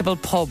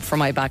inflatable pub for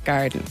my back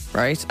garden,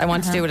 right? I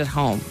want to do it at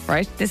home,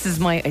 right? This is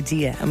my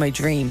idea and my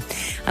dream.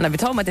 And I've been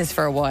talking about this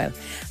for a while.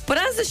 But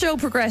as the show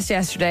progressed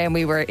yesterday and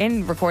we were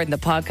in recording the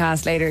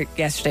podcast later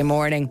yesterday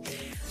morning,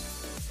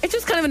 it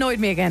just kind of annoyed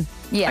me again.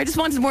 Yeah. I just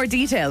wanted more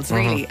details,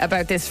 really,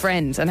 about this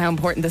friend and how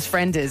important this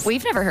friend is.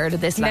 We've never heard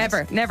of this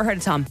lad. Never heard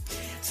of Tom.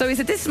 So he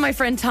said, this is my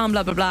friend Tom,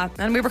 blah, blah, blah.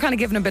 And we were kind of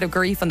giving him a bit of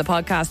grief on the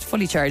podcast.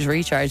 Fully charged,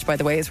 recharged, by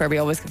the way, is where we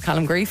always call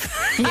him grief.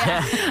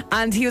 Yeah.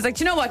 And he was like,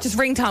 do you know what? Just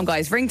ring Tom,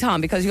 guys. Ring Tom,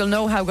 because you'll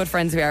know how good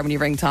friends we are when you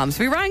ring Tom.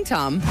 So we rang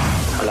Tom.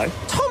 Hello.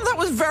 Tom, that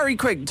was very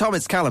quick. Tom,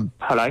 it's Callum.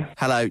 Hello.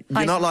 Hello.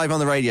 You're not live on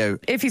the radio.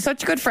 If he's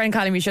such a good friend,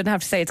 Callum, you shouldn't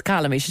have to say it's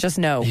Callum. You should just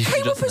know.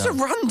 Came up as a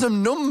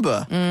random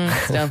number.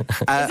 Is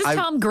this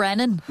Tom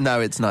Grennan?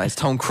 No, it's nice.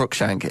 Tom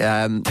Cruikshank.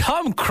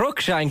 Tom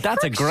Cruikshank.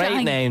 That's a great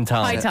Cruikshank. name,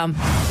 Tom. Hi, Tom.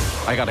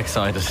 I got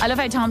excited. I love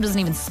how Tom doesn't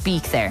even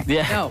speak there.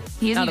 Yeah. No.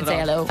 He doesn't even say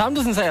hello. Tom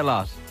doesn't say a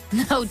lot.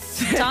 No,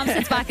 Tom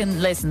sits back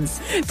and listens.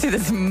 To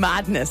this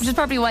madness. Which is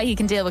probably why he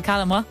can deal with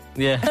Callum, what?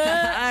 Yeah.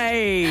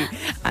 Hey.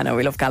 I know,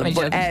 we love Callum.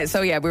 But,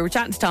 so yeah, we were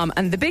chatting to Tom,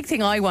 and the big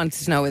thing I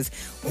wanted to know is,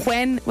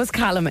 when was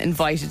Callum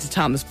invited to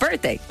Tom's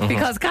birthday?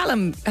 Because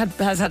Callum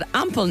has had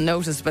ample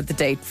notice about the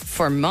date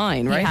for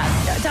mine, right?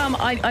 Tom,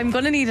 I'm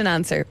going to need an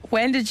answer.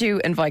 When did you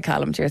invite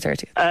Callum to your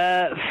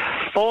 30th?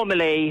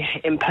 Formally,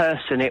 in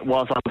person, it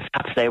was on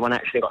Saturday when I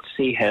actually got to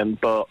see him.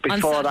 But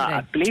before that,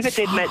 I believe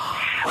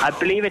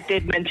it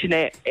did mention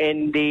it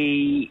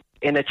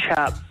in a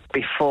chat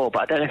before,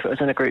 but I don't know if it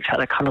was in a group chat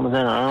that Callum was in.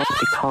 I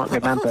honestly can't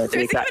remember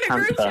the exact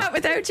answer. Group chat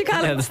without you,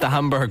 Callum? Yeah, that's the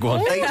Hamburg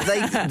one.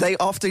 They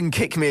often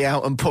kick me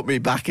out and put me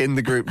back in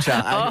the group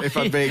chat if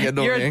I'm being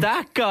annoying. You're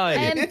that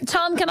guy.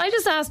 Tom, can I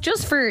just ask,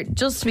 just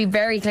to be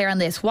very clear on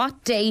this,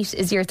 what date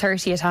is your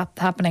 30th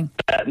happening?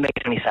 May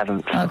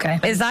 27th. Okay.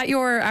 Is that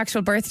your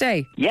actual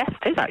birthday? Yes,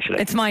 it is actually.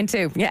 It's mine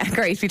too. Yeah,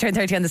 great. We turned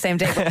 30 on the same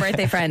day, but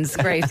birthday friends.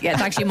 Great. Yeah,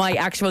 it's actually my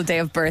actual day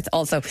of birth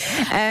also.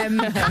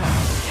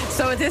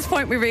 So at this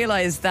point we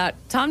realised that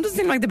Tom doesn't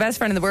seem like the best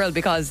friend in the world,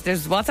 because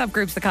there's WhatsApp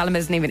groups that Callum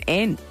isn't even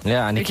in.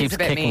 Yeah, and he Which is keeps a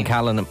bit kicking mean.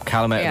 Callum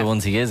out of the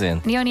ones he is in.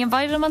 And you only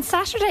invited him on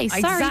Saturday.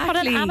 Sorry, what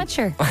an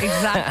amateur.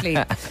 Exactly.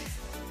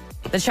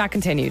 The chat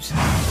continued.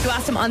 You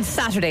asked him on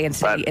Saturday, and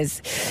he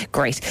is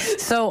great.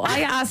 So I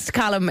asked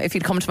Callum if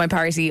he'd come to my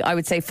party, I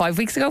would say 4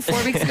 weeks ago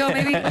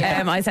maybe.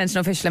 I sent an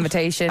official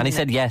invitation. And he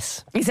said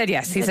yes. He said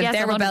yes. He said yes,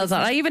 there were bells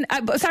on. I even,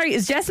 sorry,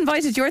 is Jess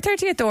invited to your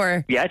 30th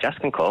or? Yeah, Jess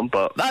can come,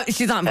 but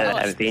she's not invited.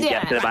 I've been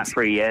Jess in about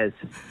 3 years.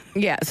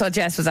 Yeah, so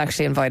Jess was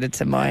actually invited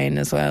to mine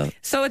as well.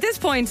 So at this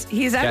point,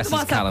 he's out Jess of the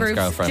is WhatsApp Callum's group.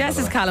 girlfriend, by Jess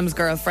the is way. Callum's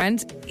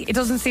girlfriend. It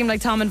doesn't seem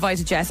like Tom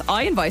invited Jess.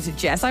 I invited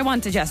Jess. I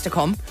wanted Jess to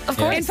come. Of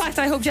course. In fact,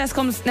 I hope Jess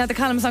comes now that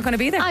Callum's not going to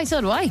be there.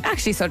 So do I.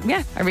 Actually, so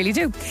yeah, I really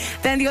do.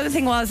 Then the other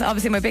thing was,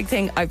 obviously my big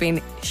thing I've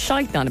been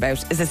shiting on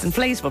about is this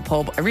inflatable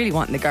pub I really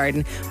want in the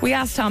garden. We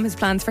asked Tom his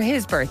plans for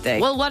his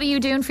birthday. Well, what are you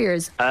doing for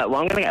yours? Well,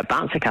 I'm going to get a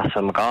bouncy castle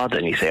in my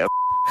garden, you see. No,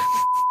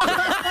 Tom!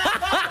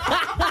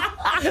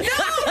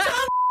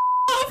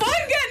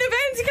 I'm getting a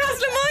bouncy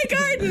castle in my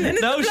garden.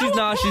 And No, she's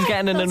not. She's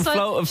getting an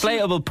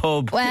inflatable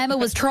pub. Well, Emma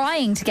was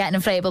trying to get an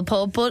inflatable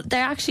pub, but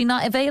they're actually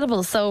not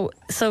available. So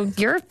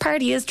your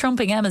party is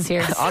trumping Emma's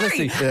here.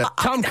 Honestly,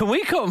 Tom, can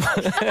we come?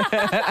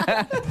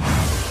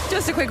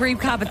 Just a quick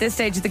recap at this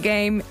stage of the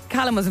game.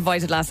 Callum was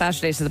invited last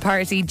Saturday to the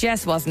party.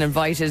 Jess wasn't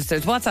invited.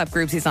 There's WhatsApp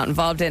groups he's not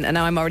involved in, and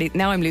now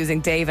I'm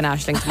losing Dave and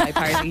Aisling to my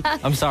party.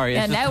 I'm sorry.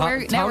 Yeah, it's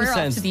just now we're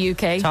off to the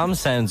UK. Tom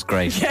sounds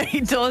great. Yeah,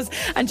 he does.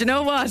 And you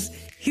know what?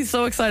 He's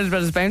so excited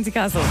about his bouncy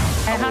castle.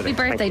 Happy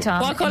birthday,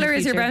 Tom. What colour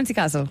is your bouncy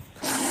castle?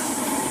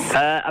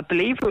 I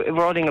believe we're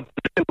ordering a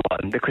blue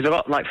one, because I've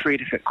got like 3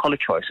 different colour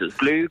choices: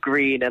 blue,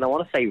 green, and I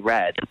want to say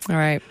red. All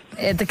right.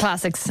 The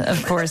classics,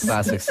 of course.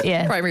 Classics.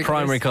 Yeah.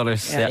 Primary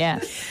colours. Yeah.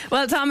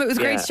 Well, Tom, it was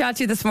great to chat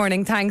to you this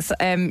morning. Thanks.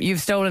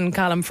 You've stolen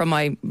Callum from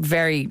my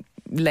very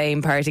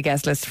lame party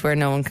guest list where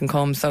no one can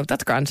come, so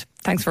that's grand.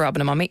 Thanks for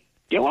robbing him on me.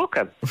 You're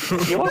welcome.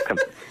 You're welcome.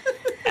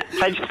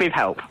 Pleasure to be of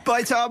help.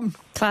 Bye, Tom.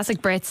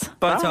 Classic Brits.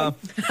 Bye, Tom.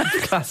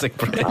 Classic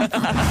Brits.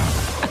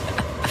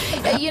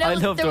 I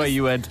love the way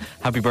you went,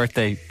 happy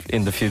birthday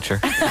in the future.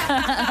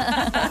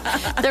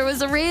 There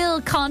was a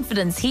real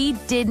confidence. He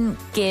didn't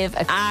give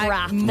a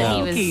crap that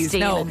he was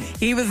stealing. No,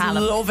 he was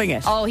Callum. loving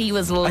it. Oh, he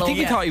was loving it. I think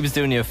he thought he was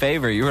doing you a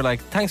favour. You were like,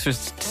 thanks for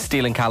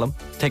stealing Callum,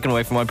 taking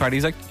away from my party.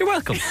 He's like, you're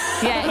welcome.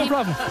 Yeah, no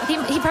problem.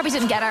 He probably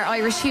didn't get our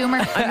Irish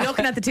humour. I'm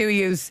looking at the two of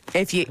yous.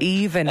 If you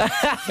even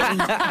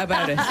think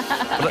about it.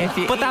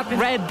 But that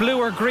red, blue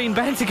or green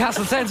bouncy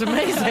castle sounds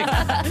amazing.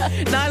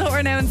 Niall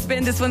Horan now in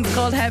Spin. This one's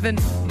called Heaven.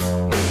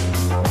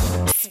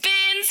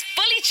 Spins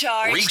Fully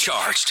Charged.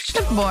 Recharged.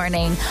 Good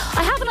morning.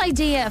 I have an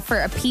idea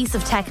for a piece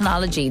of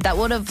technology that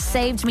would have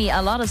saved me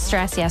a lot of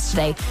stress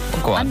yesterday.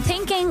 Go on. I'm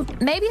thinking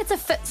maybe it's a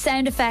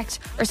sound effect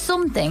or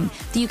something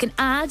that you can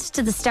add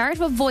to the start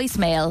of a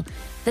voicemail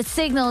that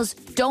signals,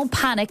 don't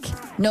panic,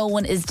 no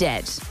one is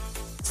dead.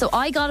 So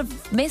I got a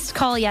missed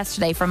call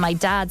yesterday from my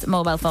dad's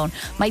mobile phone.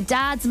 My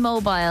dad's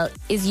mobile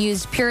is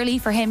used purely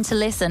for him to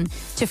listen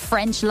to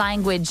French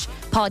language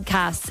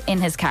podcasts in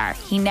his car.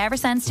 He never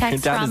sends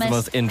texts Your dad from is it. the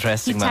most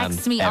interesting man He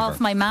texts me ever. off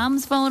my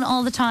mum's phone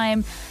all the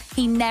time.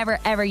 He never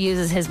ever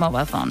uses his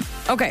mobile phone.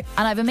 Okay.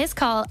 And I have a missed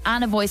call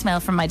and a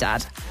voicemail from my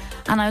dad.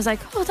 And I was like,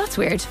 oh, that's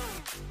weird.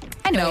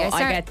 Anyway, No,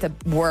 I get the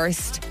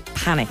worst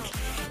panic.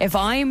 If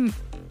I'm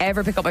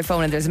ever pick up my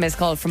phone and there's a missed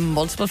call from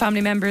multiple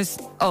family members,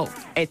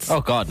 it's...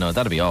 Oh, God, no,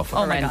 that'd be awful.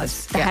 Oh, my God.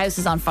 The house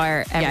is on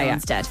fire.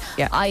 Everyone's dead.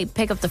 Yeah. I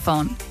pick up the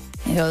phone.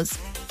 He goes,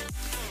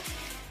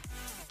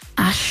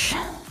 Ash.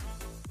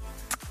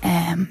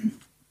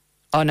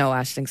 Oh, no,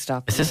 Aisling,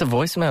 stop. Is this a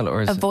voicemail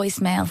or is A it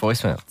voicemail. A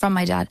voicemail. From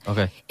my dad.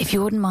 Okay. If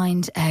you wouldn't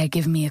mind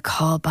giving me a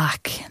call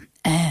back,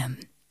 I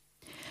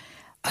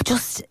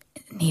just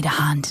need a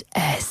hand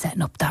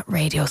setting up that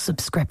radio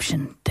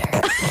subscription there.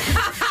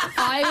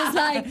 I was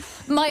like,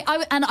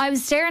 I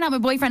was staring at my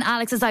boyfriend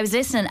Alex as I was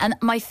listening, and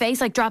my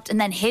face like dropped, and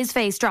then his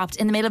face dropped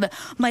in the middle of it.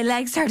 My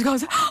legs started to go,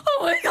 oh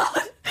my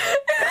God,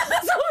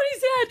 that's what he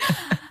said.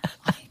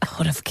 I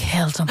could have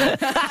killed him.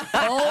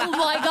 Oh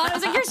my God, I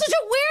was like, you're such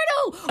a weirdo.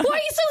 Why are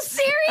you so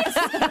serious?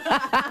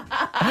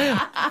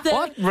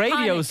 What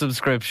radio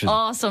subscription?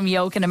 Awesome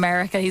yoke in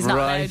America. He's not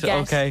allowed to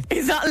get. Okay.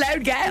 He's not allowed to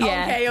get?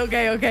 Yeah.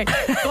 Okay.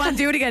 Go on,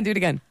 do it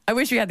again. I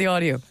wish we had the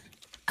audio.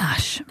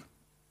 Ash,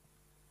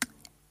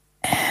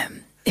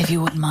 if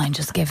you wouldn't mind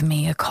just giving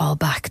me a call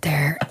back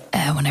there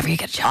whenever you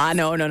get a chance.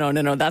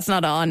 No. That's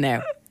not on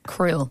now.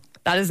 Cruel.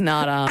 That is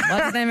not on.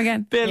 What's his name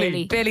again?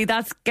 Billy. Billy,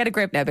 that's get a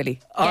grip now,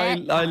 Billy. I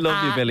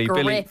love you, Billy.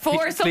 Billy,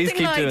 For something please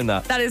keep like doing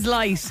that. That is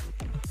light.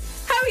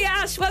 How are you,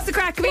 Ash? What's the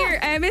crack? Come here.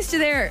 I missed you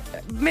there.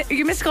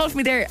 You missed a call from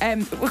me there.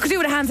 We could do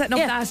with a hand setting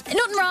up that.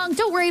 Nothing wrong.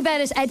 Don't worry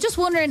about it. Just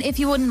wondering if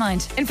you wouldn't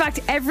mind. In fact,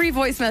 every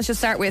voicemail should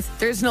start with,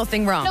 there's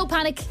nothing wrong. No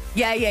panic.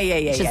 Yeah.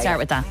 Should start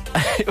with that.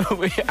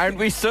 Aren't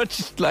we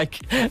such like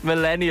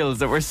millennials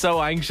that we're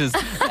so anxious?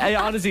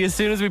 Honestly, as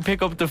soon as we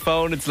pick up the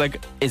phone, it's like,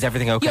 is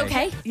everything okay? You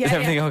okay? Is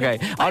everything okay?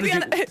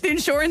 Honestly, the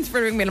insurance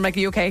for ringing me, and I'm like, are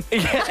you okay?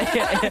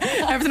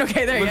 Everything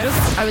okay there?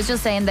 I was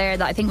just saying there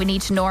that I think we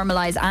need to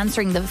normalise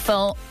answering the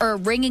phone or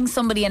ringing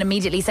somebody and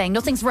immediately saying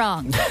nothing's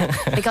wrong.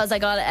 Because I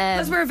got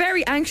because we're a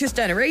very anxious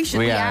generation.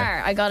 We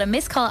are. I got a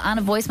missed call and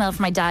a voicemail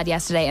from my dad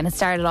yesterday, and it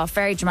started off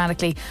very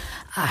dramatically.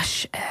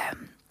 Ash,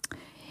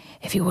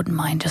 if you wouldn't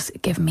mind just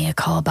giving me a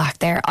call back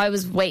there. I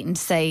was waiting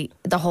to say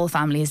the whole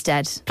family is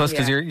dead. plus,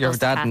 because your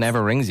dad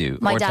never rings you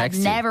My or dad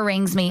texts never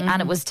rings me,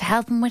 and it was to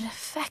help him with a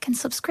fucking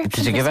subscription.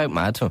 you. Did you give out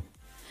mad to him?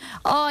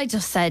 Oh, I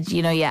just said,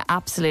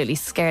 absolutely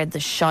scared the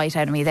shite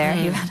out of me there.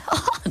 He went,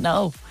 oh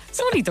no, it's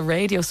only the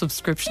radio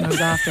subscription I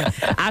was after.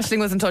 Aisling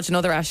was in touch,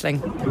 another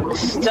Aisling.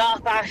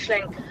 Stop,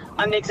 Aisling.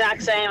 I'm the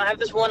exact same. I have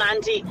this one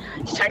auntie.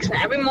 She texts me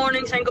every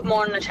morning saying good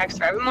morning. I text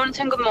her every morning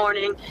saying good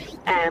morning.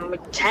 We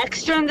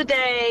text during the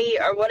day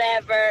or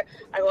whatever.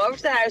 I go over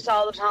to the house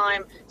all the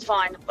time. It's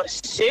fine. But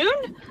as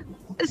soon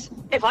as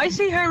if I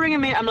see her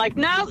ringing me, I'm like,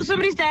 no,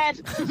 somebody's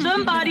dead.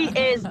 Somebody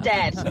is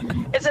dead.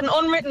 It's an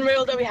unwritten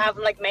rule that we have.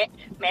 I'm like,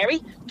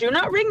 Mary, do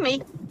not ring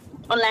me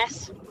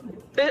unless...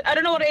 I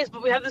don't know what it is,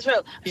 but we have this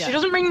rule. If she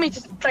doesn't ring me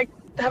to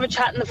have a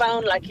chat on the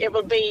phone, it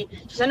will be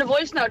just send a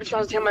voice note if she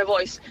wants to hear my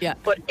voice. Yeah.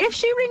 But if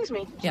she rings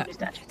me, she's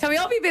dead. Can we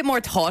all be a bit more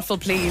thoughtful,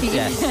 please?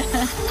 Yes.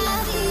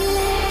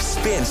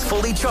 Spins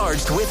Fully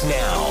Charged with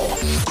Now.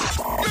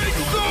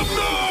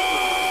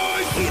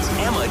 It's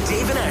Emma,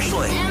 Dave, and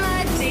Aisling.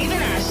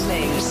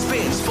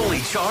 Spins Fully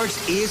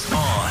Charged is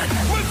on.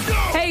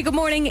 Hey, good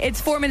morning. It's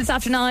 4 minutes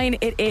after 9.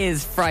 It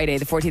is Friday,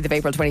 the 14th of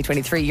April,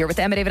 2023. You're with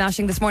Emma, Dave, and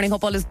Aisling this morning.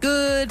 Hope all is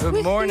good.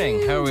 Good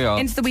morning. How are we all?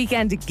 Into the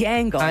weekend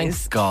again, guys.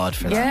 Thank God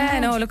for that. Yeah,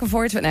 no, looking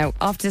forward to it now.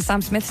 Off to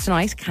Sam Smith's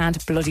tonight.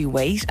 Can't bloody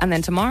wait. And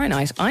then tomorrow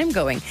night, I'm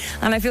going.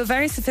 And I feel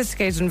very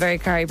sophisticated and very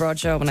Carrie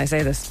Bradshaw when I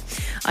say this.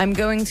 I'm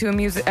going to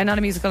not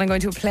a musical, I'm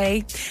going to a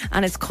play.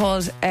 And it's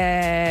called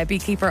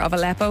Beekeeper of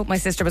Aleppo. My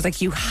sister was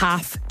like, you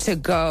have to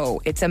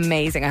go. It's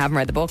amazing. I haven't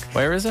read the book.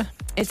 Where is it?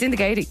 It's in the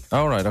Gaiety.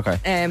 Oh, right, okay.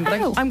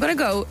 But I'm going to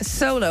go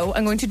solo.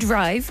 I'm going to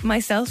drive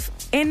myself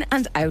in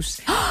and out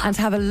and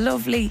have a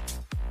lovely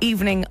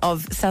evening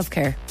of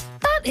self-care.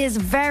 That is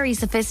very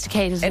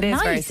sophisticated. It is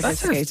nice. very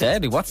sophisticated.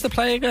 Deadly. What's the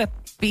play again?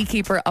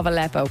 Beekeeper of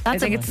Aleppo.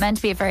 That's meant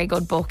to be a very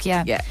good book,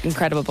 yeah. Yeah,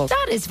 incredible book.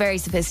 That is very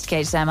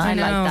sophisticated, Emma. I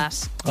like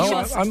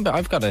that.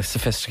 I've got a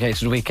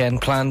sophisticated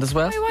weekend planned as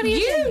well. Wait, what do you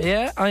do?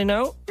 Yeah, I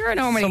know. You're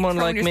normally someone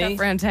throwing like yourself me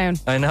around town.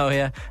 I know,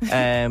 yeah.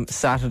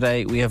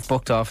 Saturday we have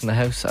booked off in the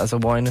house as a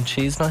wine and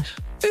cheese night.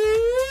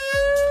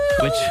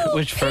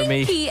 Which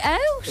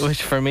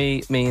for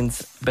me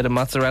means a bit of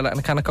mozzarella and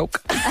a can of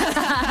Coke.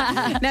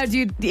 Now, do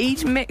you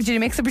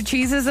mix up your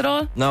cheeses at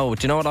all? No,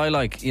 do you know what I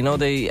like? You know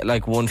the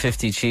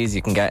 150 cheese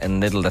you can get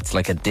in Lidl that's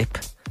like a dip?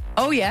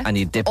 Oh, yeah. And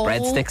you dip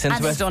breadsticks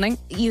into it? Stunning.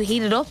 You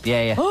heat it up?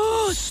 Yeah.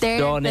 Oh, they're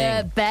Stunning.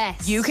 the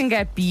best. You can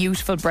get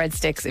beautiful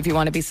breadsticks if you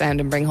want to be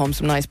sound and bring home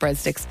some nice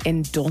breadsticks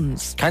in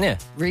Duns. Can you?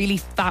 Really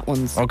fat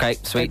ones. Okay,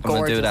 sweet. I'm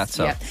going to do that.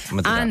 So yeah.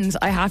 I'm gonna do and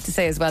that. I have to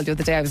say as well, the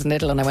other day I was in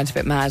Lidl and I went a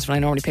bit mad when I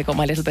normally pick up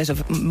my little bit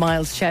of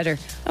mild cheddar.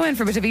 I went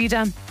for a bit of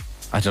Edam.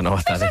 I don't know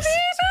what that is.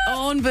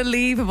 Oh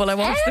unbelievable. I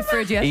watched the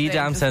fridge yesterday.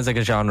 Edam sounds like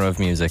a genre of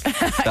music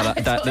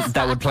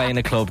that would play in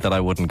a club that I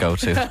wouldn't go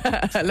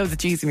to. Loads of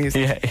cheesy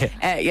music.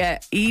 Yeah,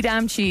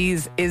 Edam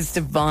cheese is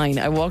divine.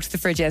 I walked to the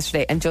fridge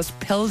yesterday and just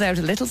pulled out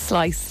a little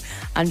slice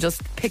and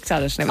just picked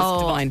at it, and it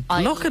was divine.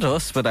 Look at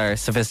us with our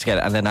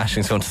sophisticated, and then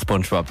Ashling's going to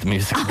SpongeBob the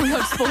musical.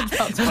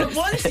 But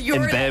once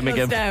your leg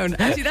goes down,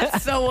 actually,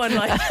 that's so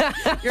unlike.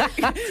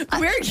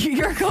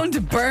 You're going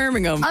to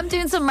Birmingham. I'm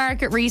doing some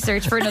market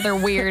research for another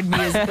weird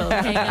musical.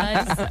 Hey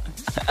guys,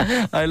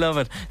 I love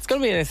it. It's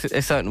going to be an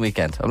exciting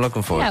weekend. I'm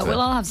looking forward to it. Yeah, we'll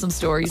all have some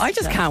stories. I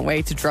just can't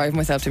wait to drive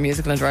myself to a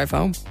musical and drive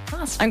home.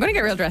 I'm going to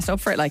get real dressed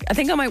up for it. Like, I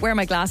think I might wear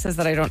my glasses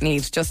that I don't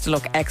need just to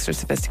look extra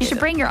sophisticated. You should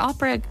bring your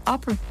opera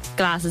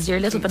glasses, your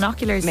little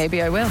binoculars.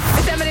 Maybe I will.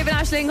 It's Emma, David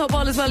Ashling. Hope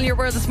all is well in your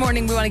world this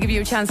morning. We want to give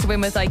you a chance to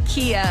win with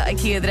IKEA.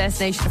 IKEA, the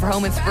destination for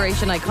home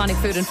inspiration, iconic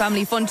food and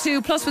family fun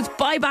too. Plus with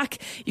buyback,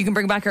 you can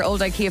bring back your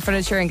old IKEA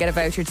furniture and get a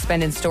voucher to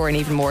spend in store, and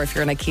even more if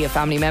you're an IKEA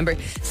family member.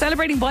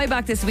 Celebrating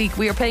buyback this week,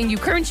 we are playing you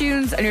current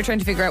tunes and you're trying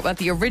to figure out what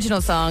the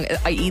original song,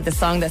 i.e. the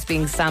song that's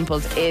being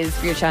sampled, is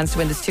for your chance to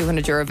win this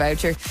 €200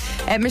 voucher.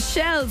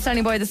 Michelle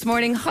standing by this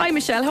morning. Hi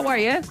Michelle, how are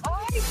you?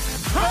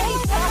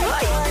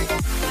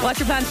 Hi. What's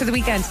your plans for the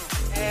weekend?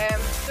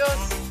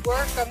 Just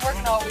work. I'm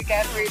working all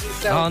weekend really.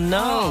 So. Oh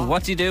no!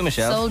 What do you do,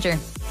 Michelle? Soldier.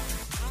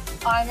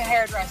 I'm a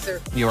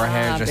hairdresser. You are a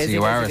hairdresser. Busy,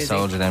 you are busy, a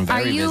soldier. Then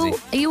very busy.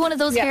 Are you one of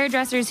those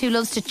hairdressers who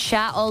loves to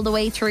chat all the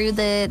way through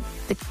the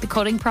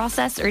cutting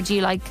process, or do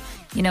you like,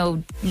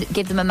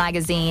 give them a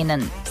magazine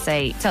and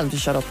say, tell them to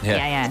shut up?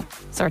 Yeah.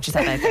 Sort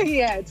yourself out there.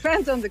 Yeah, it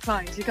depends on the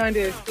client. You get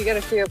a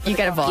feel. You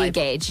get a vibe. You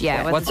gauge.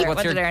 Yeah. What's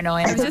whether they're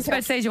annoying. I was just about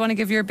to say, do you want to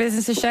give your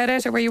business a shout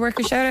out, or where you work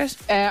a shout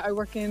out? I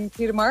work in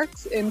Peter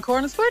Marks in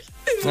Cornisford.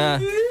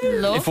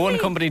 If one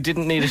company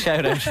didn't need a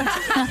shout out.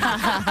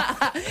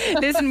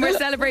 Listen, we're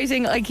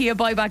celebrating IKEA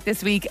buyback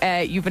this week.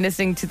 You've been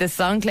listening to the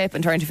song clip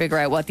and trying to figure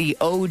out what the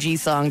OG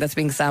song that's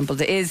being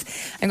sampled is.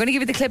 I'm going to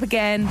give you the clip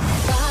again.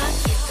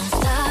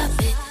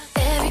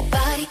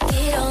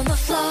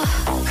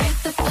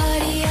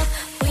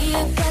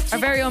 Our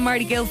very own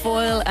Marty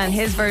Guilfoyle and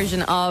his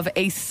version of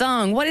a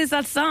song. What is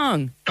that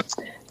song?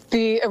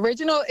 The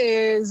original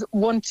is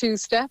 1 2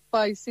 Step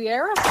by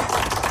Sierra.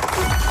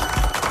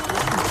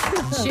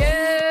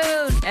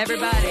 Tune,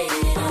 everybody.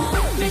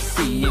 Let me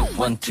see you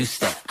 1 2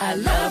 step. I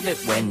love it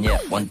when you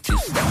 1 2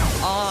 step.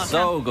 Oh,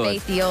 so good.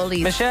 Faith the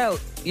oldies. Michelle,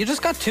 you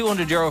just got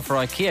 €200 for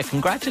IKEA.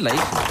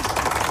 Congratulations.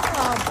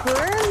 Oh,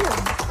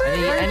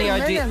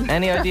 brilliant.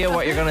 Any idea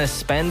what you're going to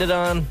spend it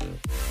on?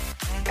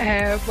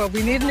 Well,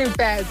 we need a new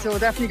bed, so we'll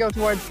definitely go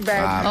towards the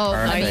bed.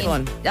 Nice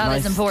one. That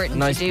is important.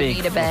 Nice you do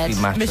need a bed.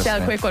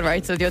 Michelle, quick one,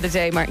 right? So the other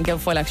day, Martin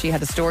Guilfoyle actually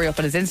had a story up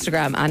on his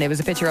Instagram, and it was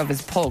a picture of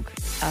his pug.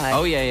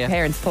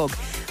 Parents' pug.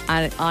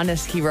 And on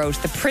it, he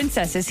wrote, "The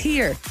princess is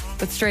here."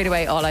 But straight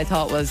away, all I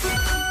thought was,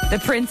 "The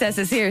princess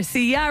is here.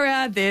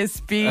 Sierra, this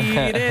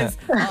speed is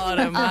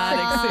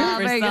automatic,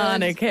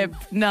 supersonic,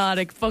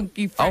 hypnotic,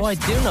 funky, fresh." Oh, I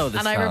do know this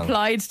And song. I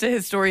replied to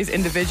his stories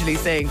individually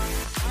saying,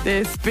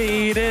 "This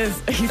speed is..."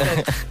 He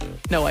said,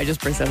 "No, I just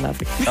pretend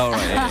laughing." Oh,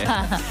 right,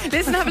 yeah.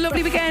 Listen, have a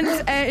lovely weekend.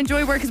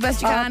 Enjoy work as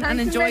best you can, and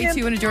enjoy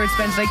 €200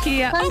 spent at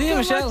IKEA. See you,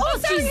 Michelle. Oh,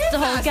 jeez, the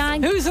whole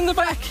gang. Who's in the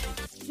back?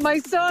 My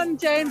son,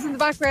 James, in the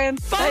background.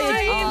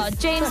 Bye. Oh,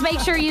 James, make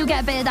sure you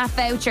get a bit of that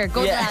voucher.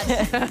 Good lad.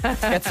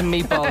 Get some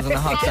meatballs and a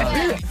hot dog.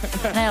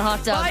 And a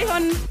hot dog. Bye,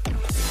 hun.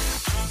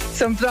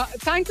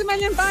 Thanks a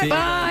million. Bye.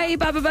 Bye.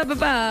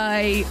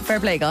 Bye. Fair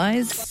play,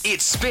 guys.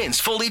 It spins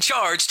fully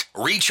charged,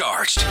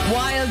 recharged.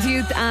 Wild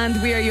Youth and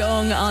We Are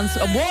Young on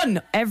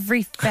one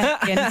every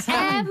second.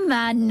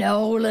 Emma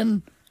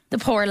Nolan. The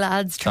poor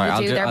lads trying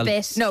to do their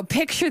bit. No,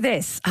 picture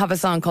this. Have a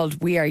song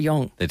called We Are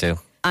Young. They do.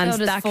 And So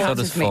does that fun. captures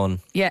So does me. fun.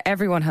 Yeah,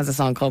 everyone has a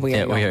song called We Are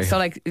Yeah, Young. We Are Young. So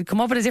like, come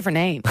up with a different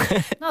name.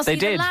 No, They see, the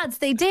did. lads,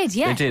 they did,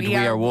 yeah. They did. We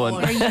are one.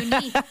 We're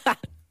unique.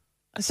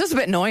 It's just a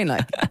bit annoying,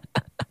 like.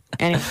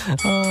 Anyway.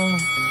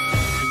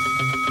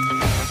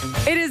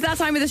 It is that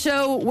time of the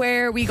show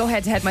where we go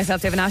head to head,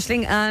 myself, Dave and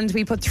Aisling, and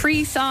we put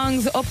 3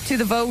 songs up to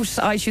the vote.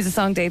 I choose a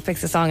song, Dave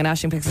picks a song, and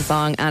Aisling picks a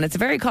song. And it's a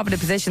very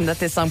coveted position that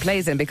this song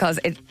plays in because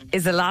it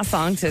is the last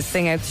song to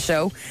sing out the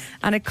show.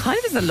 And it kind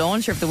of is the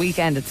launcher of the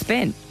weekend it's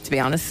been, to be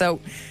honest. So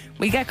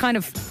we get kind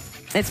of,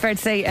 it's fair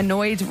to say,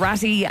 annoyed,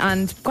 ratty,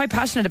 and quite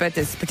passionate about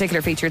this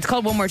particular feature. It's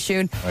called One More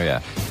Tune. Oh,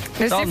 yeah.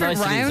 There's It's all different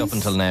niceties rounds. up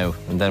until now,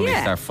 and then we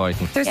Yeah. start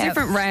fighting. There's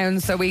different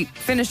rounds, so we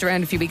finished a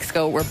round a few weeks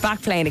ago. We're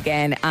back playing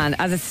again, and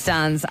as it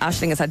stands,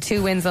 Aisling has had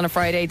 2 wins on a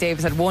Friday. Dave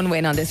has had 1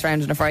 win on this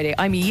round on a Friday.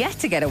 I'm yet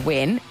to get a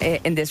win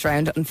in this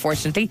round,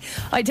 unfortunately.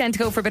 I tend to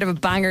go for a bit of a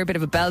banger, a bit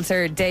of a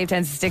belter. Dave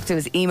tends to stick to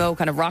his emo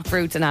kind of rock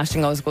roots, and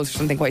Aisling always goes for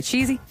something quite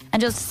cheesy.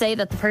 And just to say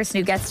that the person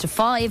who gets to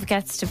 5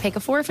 gets to pick a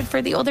forfeit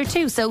for the other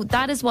 2. So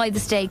that is why the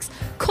stakes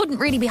couldn't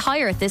really be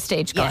higher at this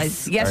stage,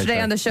 guys.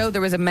 Yesterday on the show,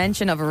 there was a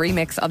mention of a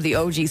remix of the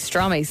OG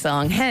Stromae song.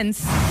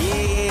 Hence,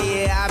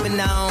 Yeah, I've been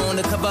known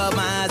to cover up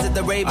my eyes at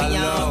the Raven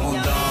Young.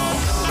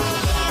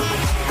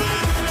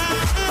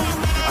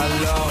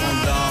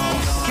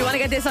 you want to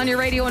get this on your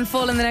radio in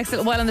full in the next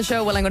little while on the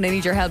show, well, I'm going to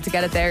need your help to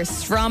get it there.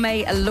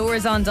 Stromae,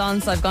 Allures on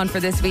Dance, I've gone for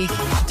this week.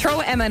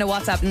 Throw Emma in a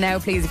WhatsApp now,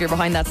 please, if you're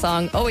behind that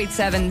song.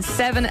 087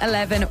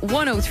 711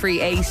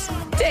 1038.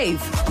 Dave.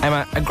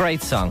 Emma, a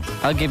great song.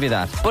 I'll give you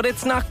that. But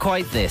it's not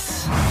quite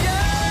this. Come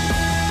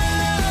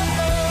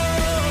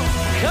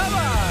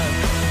on!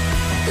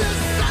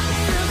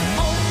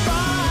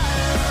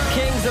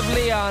 Kings of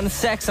Leon,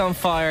 Sex on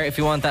Fire. If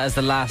you want that as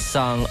the last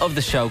song of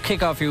the show,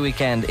 kick off your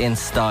weekend in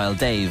style.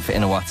 Dave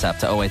in a WhatsApp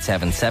to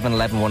 087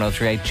 711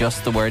 1038.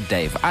 Just the word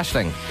Dave.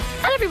 Aisling.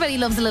 And everybody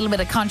loves a little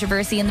bit of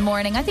controversy in the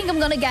morning. I think I'm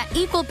going to get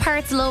equal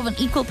parts love and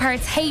equal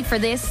parts hate for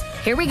this.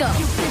 Here we go.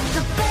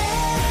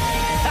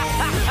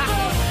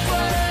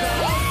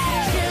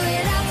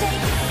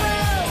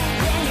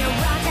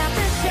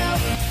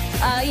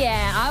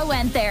 Yeah, I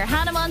went there.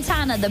 Hannah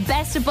Montana, the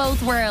best of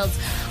both worlds.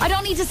 I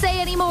don't need to say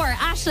any more.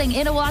 Aisling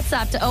in a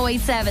WhatsApp to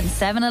 087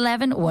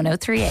 711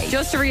 1038.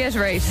 Just to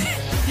reiterate,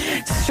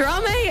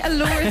 Stromae,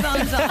 Allures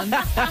on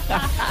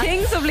Dance,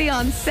 Kings of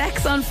Leon,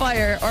 Sex on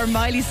Fire, or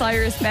Miley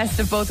Cyrus, Best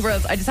of Both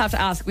Worlds. I just have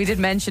to ask, we did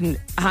mention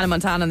Hannah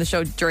Montana on the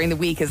show during the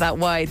week. Is that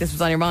why this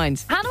was on your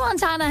mind? Hannah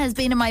Montana has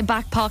been in my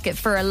back pocket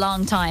for a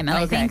long time, and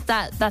I think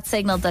that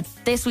signalled that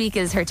this week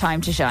is her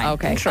time to shine.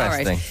 Okay, all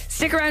right.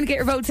 Stick around, get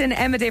your votes in.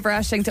 Emma, Dave, or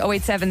Aisling to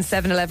 087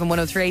 711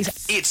 1038.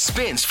 It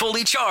spins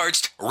fully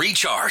charged,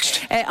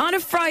 recharged. On a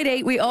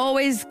Friday, we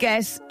always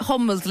get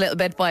humbled a little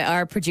bit by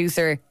our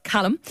producer,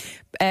 Callum.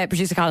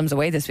 Producer Callum's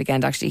away this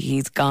weekend, actually.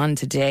 He's gone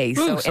today.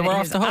 Ooh, so we're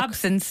off the hook.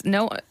 In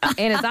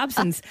his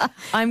absence,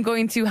 I'm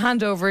going to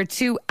hand over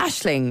to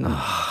Aisling.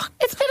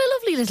 It's been a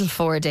lovely little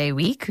 4-day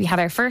week. We had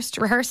our first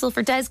rehearsal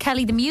for Des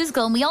Kelly the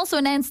musical, and we also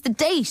announced the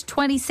date,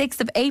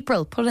 26th of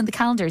April. Put in the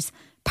calendars.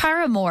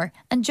 Paramore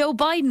and Joe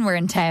Biden were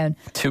in town.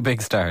 Two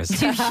big stars.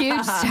 Two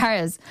huge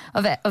stars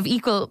of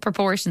equal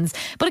proportions.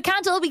 But it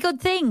can't all be good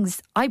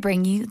things. I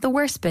bring you the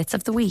worst bits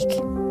of the week.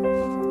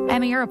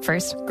 Emma, you're up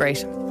first.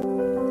 Great.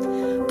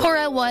 Poor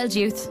old Wild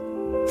Youth,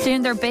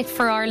 doing their bit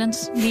for Ireland,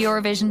 the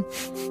Eurovision.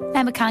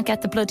 Emma can't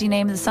get the bloody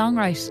name of the song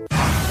right.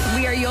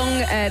 We Are Young,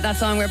 that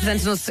song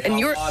representing us in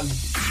Europe.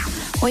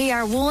 We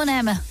are one,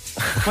 Emma.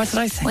 What did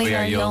I say? We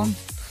are young.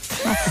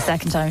 That's the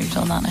second time you've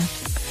done that now.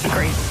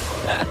 Great.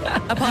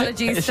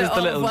 Apologies it's to just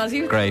all a little of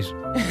you. Great.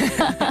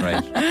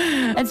 Great.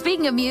 And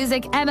speaking of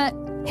music, Emma,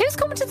 who's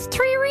coming to the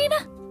Three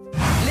Arena?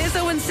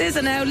 Lizzo and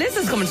SZA now.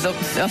 Lizzo's coming to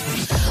stuff.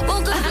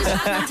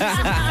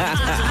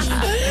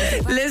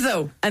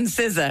 Lizzo and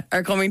SZA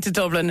are coming to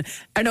Dublin.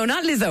 No,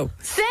 not Lizzo.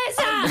 SZA!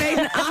 I've made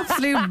an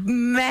absolute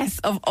mess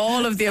of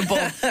all of the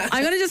above.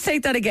 I'm going to just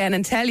take that again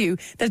and tell you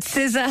that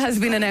SZA has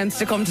been announced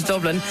to come to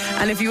Dublin.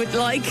 And if you would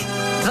like...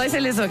 Did I say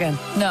Lizzo again?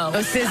 No.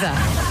 Oh, SZA.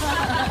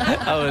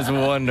 That was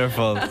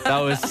wonderful. That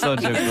was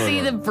such a good one.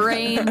 See the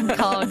brain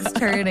cogs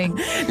turning.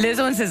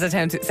 Lizzo and SZA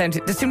sound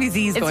there's too many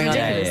Z's going on.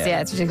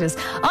 It's ridiculous.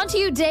 On to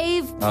you,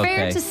 Dave.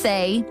 Fair to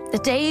say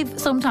that Dave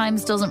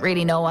sometimes doesn't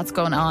really know what's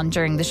going on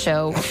during the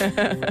show.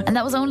 And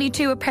that was only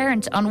too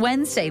apparent on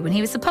Wednesday when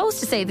he was supposed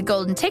to say the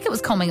golden ticket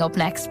was coming up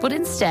next, but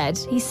instead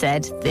he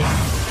said this.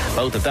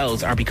 Both of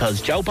those are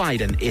because Joe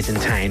Biden is in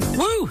town.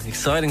 Woo!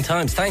 Exciting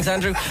times. Thanks,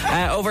 Andrew.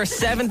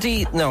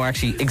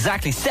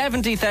 Exactly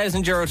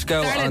 70,000 euro to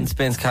go on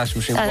Spins Cash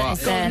Machine. Not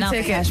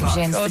the cash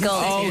machine.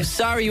 Oh,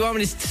 sorry. You want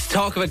me to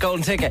talk about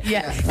golden ticket?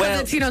 Yeah. Well,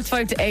 it's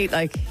 5 to 8,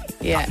 like.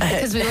 Yeah.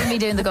 Because we wouldn't be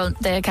doing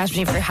the cash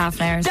machine for half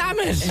an hour. Damn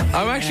it!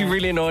 I'm actually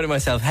really annoyed at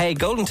myself. Hey,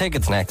 golden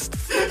ticket's next.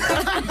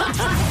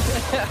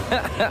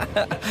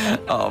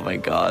 Oh my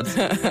God.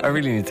 I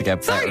really need to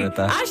get better at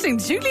that. Aisling,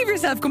 did you leave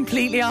yourself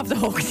completely off the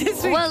hook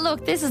this week? Well,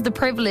 look, this is the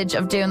privilege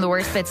of doing the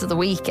worst bits of the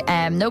week.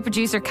 No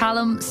producer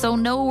Callum, so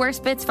no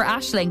worst bits for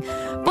Aisling.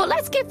 But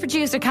let's give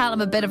producer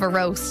Callum a bit of a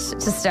roast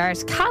to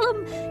start.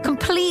 Callum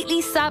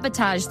completely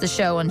sabotaged the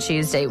show on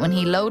Tuesday when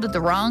he loaded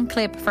the wrong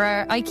clip for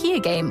our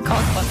IKEA game.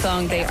 Called what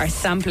song they are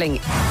sampling.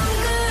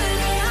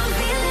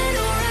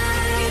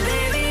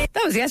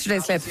 That was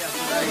yesterday's clip.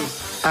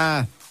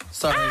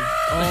 Sorry.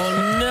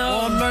 Oh no.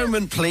 One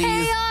moment, please.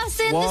 Chaos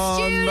in the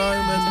studio.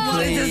 Moment, What a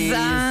please.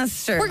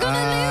 disaster. We're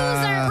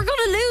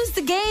gonna lose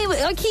the game.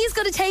 IKEA's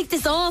gonna take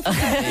this off.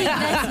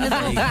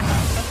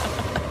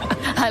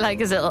 I like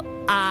his little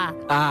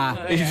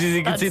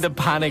You can see the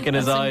panic in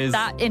his eyes.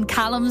 That in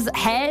Callum's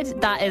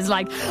head, that is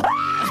like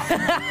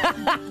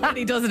When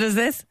he does it as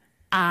this.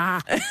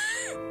 And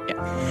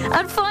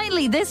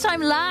finally, this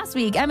time last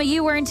week, Emma,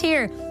 you weren't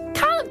here.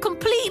 Callum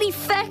completely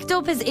fecked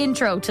up his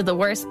intro to the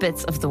worst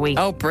bits of the week.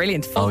 Oh,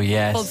 brilliant. Oh,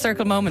 yes. Full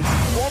circle moment.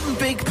 One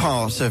big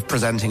part of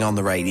presenting on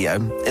the radio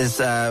is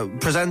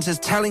presenters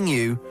telling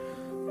you...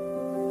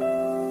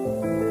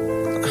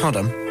 Hold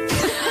on.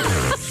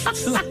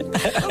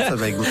 That's a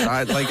big...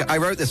 I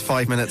wrote this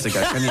 5 minutes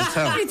ago. Can you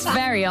tell? It's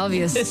very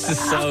obvious. This is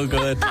so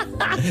good.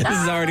 This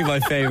is already my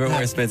favourite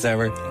worst bits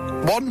ever.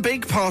 One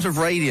big part of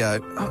radio...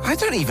 I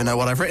don't even know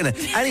what I've written.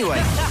 Anyway...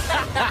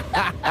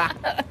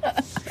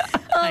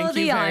 Oh,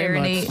 the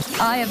irony.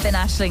 I have been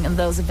Aisling, and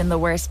those have been the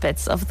worst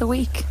bits of the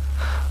week.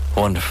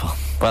 Wonderful.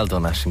 Well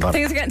done, Aisling.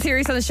 Things are getting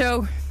serious on the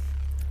show.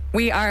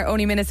 We are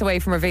only minutes away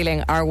from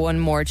revealing our one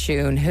more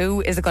tune.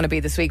 Who is it going to be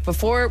this week?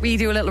 Before we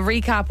do a little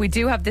recap, we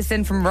do have this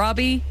in from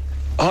Robbie.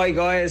 Hi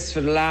guys, for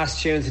the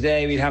last tune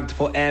today we'd have to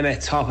put Emma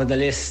top of the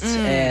list.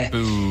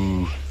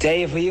 Boo.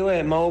 Dave, were you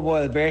a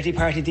mobile birthday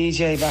party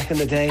DJ back in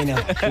the day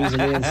now? Who's a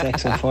million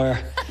Sex on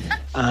Fire?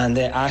 And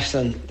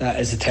Aisling, that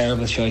is a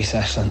terrible choice,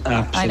 Aisling.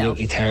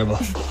 Absolutely terrible.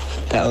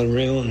 That'll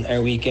ruin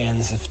our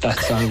weekends if that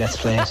song gets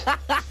played.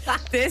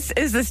 This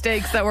is the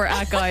stakes that we're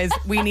at, guys.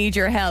 We need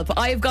your help.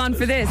 I've gone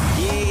for this.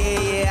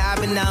 Yeah,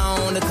 I've been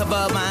known to cover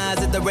up my eyes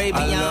at the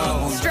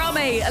Rabion.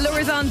 Stromae,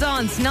 Allures on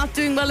Dance, not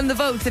doing well in the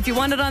votes. If you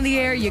want it on the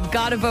air, you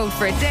gotta vote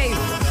for it. Dave.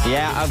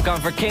 Yeah, I've gone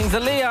for Kings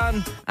of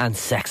Leon and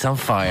Sex on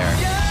Fire.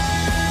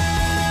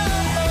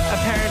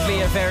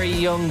 Apparently a very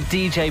young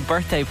DJ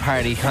birthday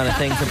party kind of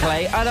thing to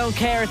play. I don't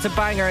care, it's a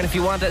banger, and if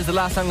you want it as the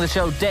last song of the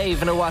show,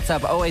 Dave in a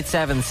WhatsApp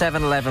 087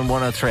 711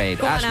 1038.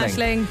 Go on,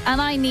 Aisling.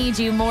 And I need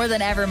you more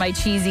than ever, my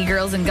cheesy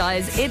girls and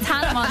guys. It's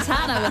Hannah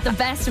Montana with the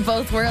best of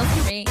both worlds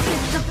for me.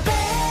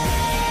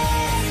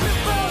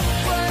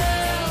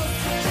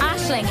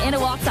 Aisling, in a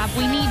WhatsApp,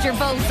 we need your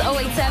votes.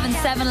 087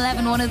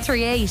 711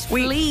 1038.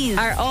 Please. We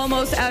are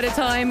almost out of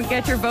time.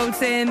 Get your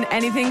votes in.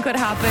 Anything could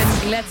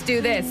happen. Let's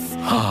do this.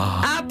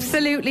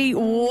 Absolutely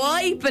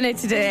wiping it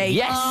today.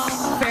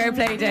 Yes. Fair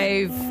play,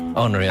 Dave.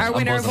 Unreal. Our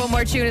winner of one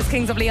more tune is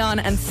Kings of Leon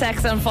and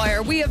Sex on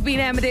Fire. We have been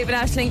Emma, David,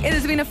 Aisling. It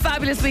has been a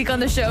fabulous week on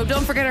the show.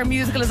 Don't forget our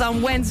musical is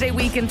on Wednesday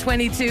weekend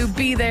 22.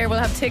 Be there. We'll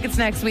have tickets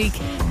next week.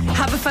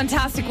 Have a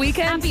fantastic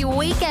weekend. Happy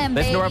weekend,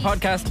 Listen baby. to our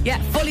podcast.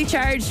 Yeah, fully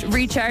charged,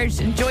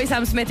 recharged. Enjoy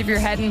Sam Smith if you're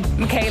heading.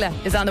 Michaela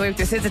is on the way with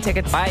your scissor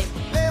tickets. Bye.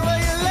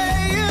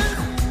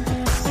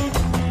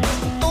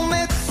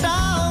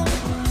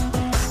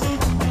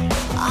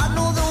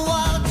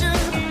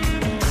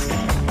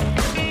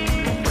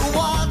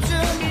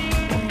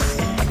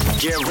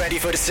 Get ready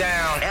for the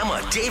sound.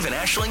 Emma, Dave, and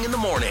Aisling in the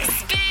morning.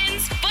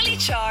 Spins Fully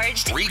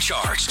Charged.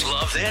 Recharged.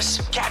 Love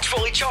this? Catch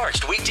Fully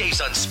Charged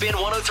weekdays on Spin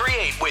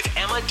 1038 with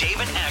Emma, Dave,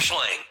 and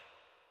Aisling.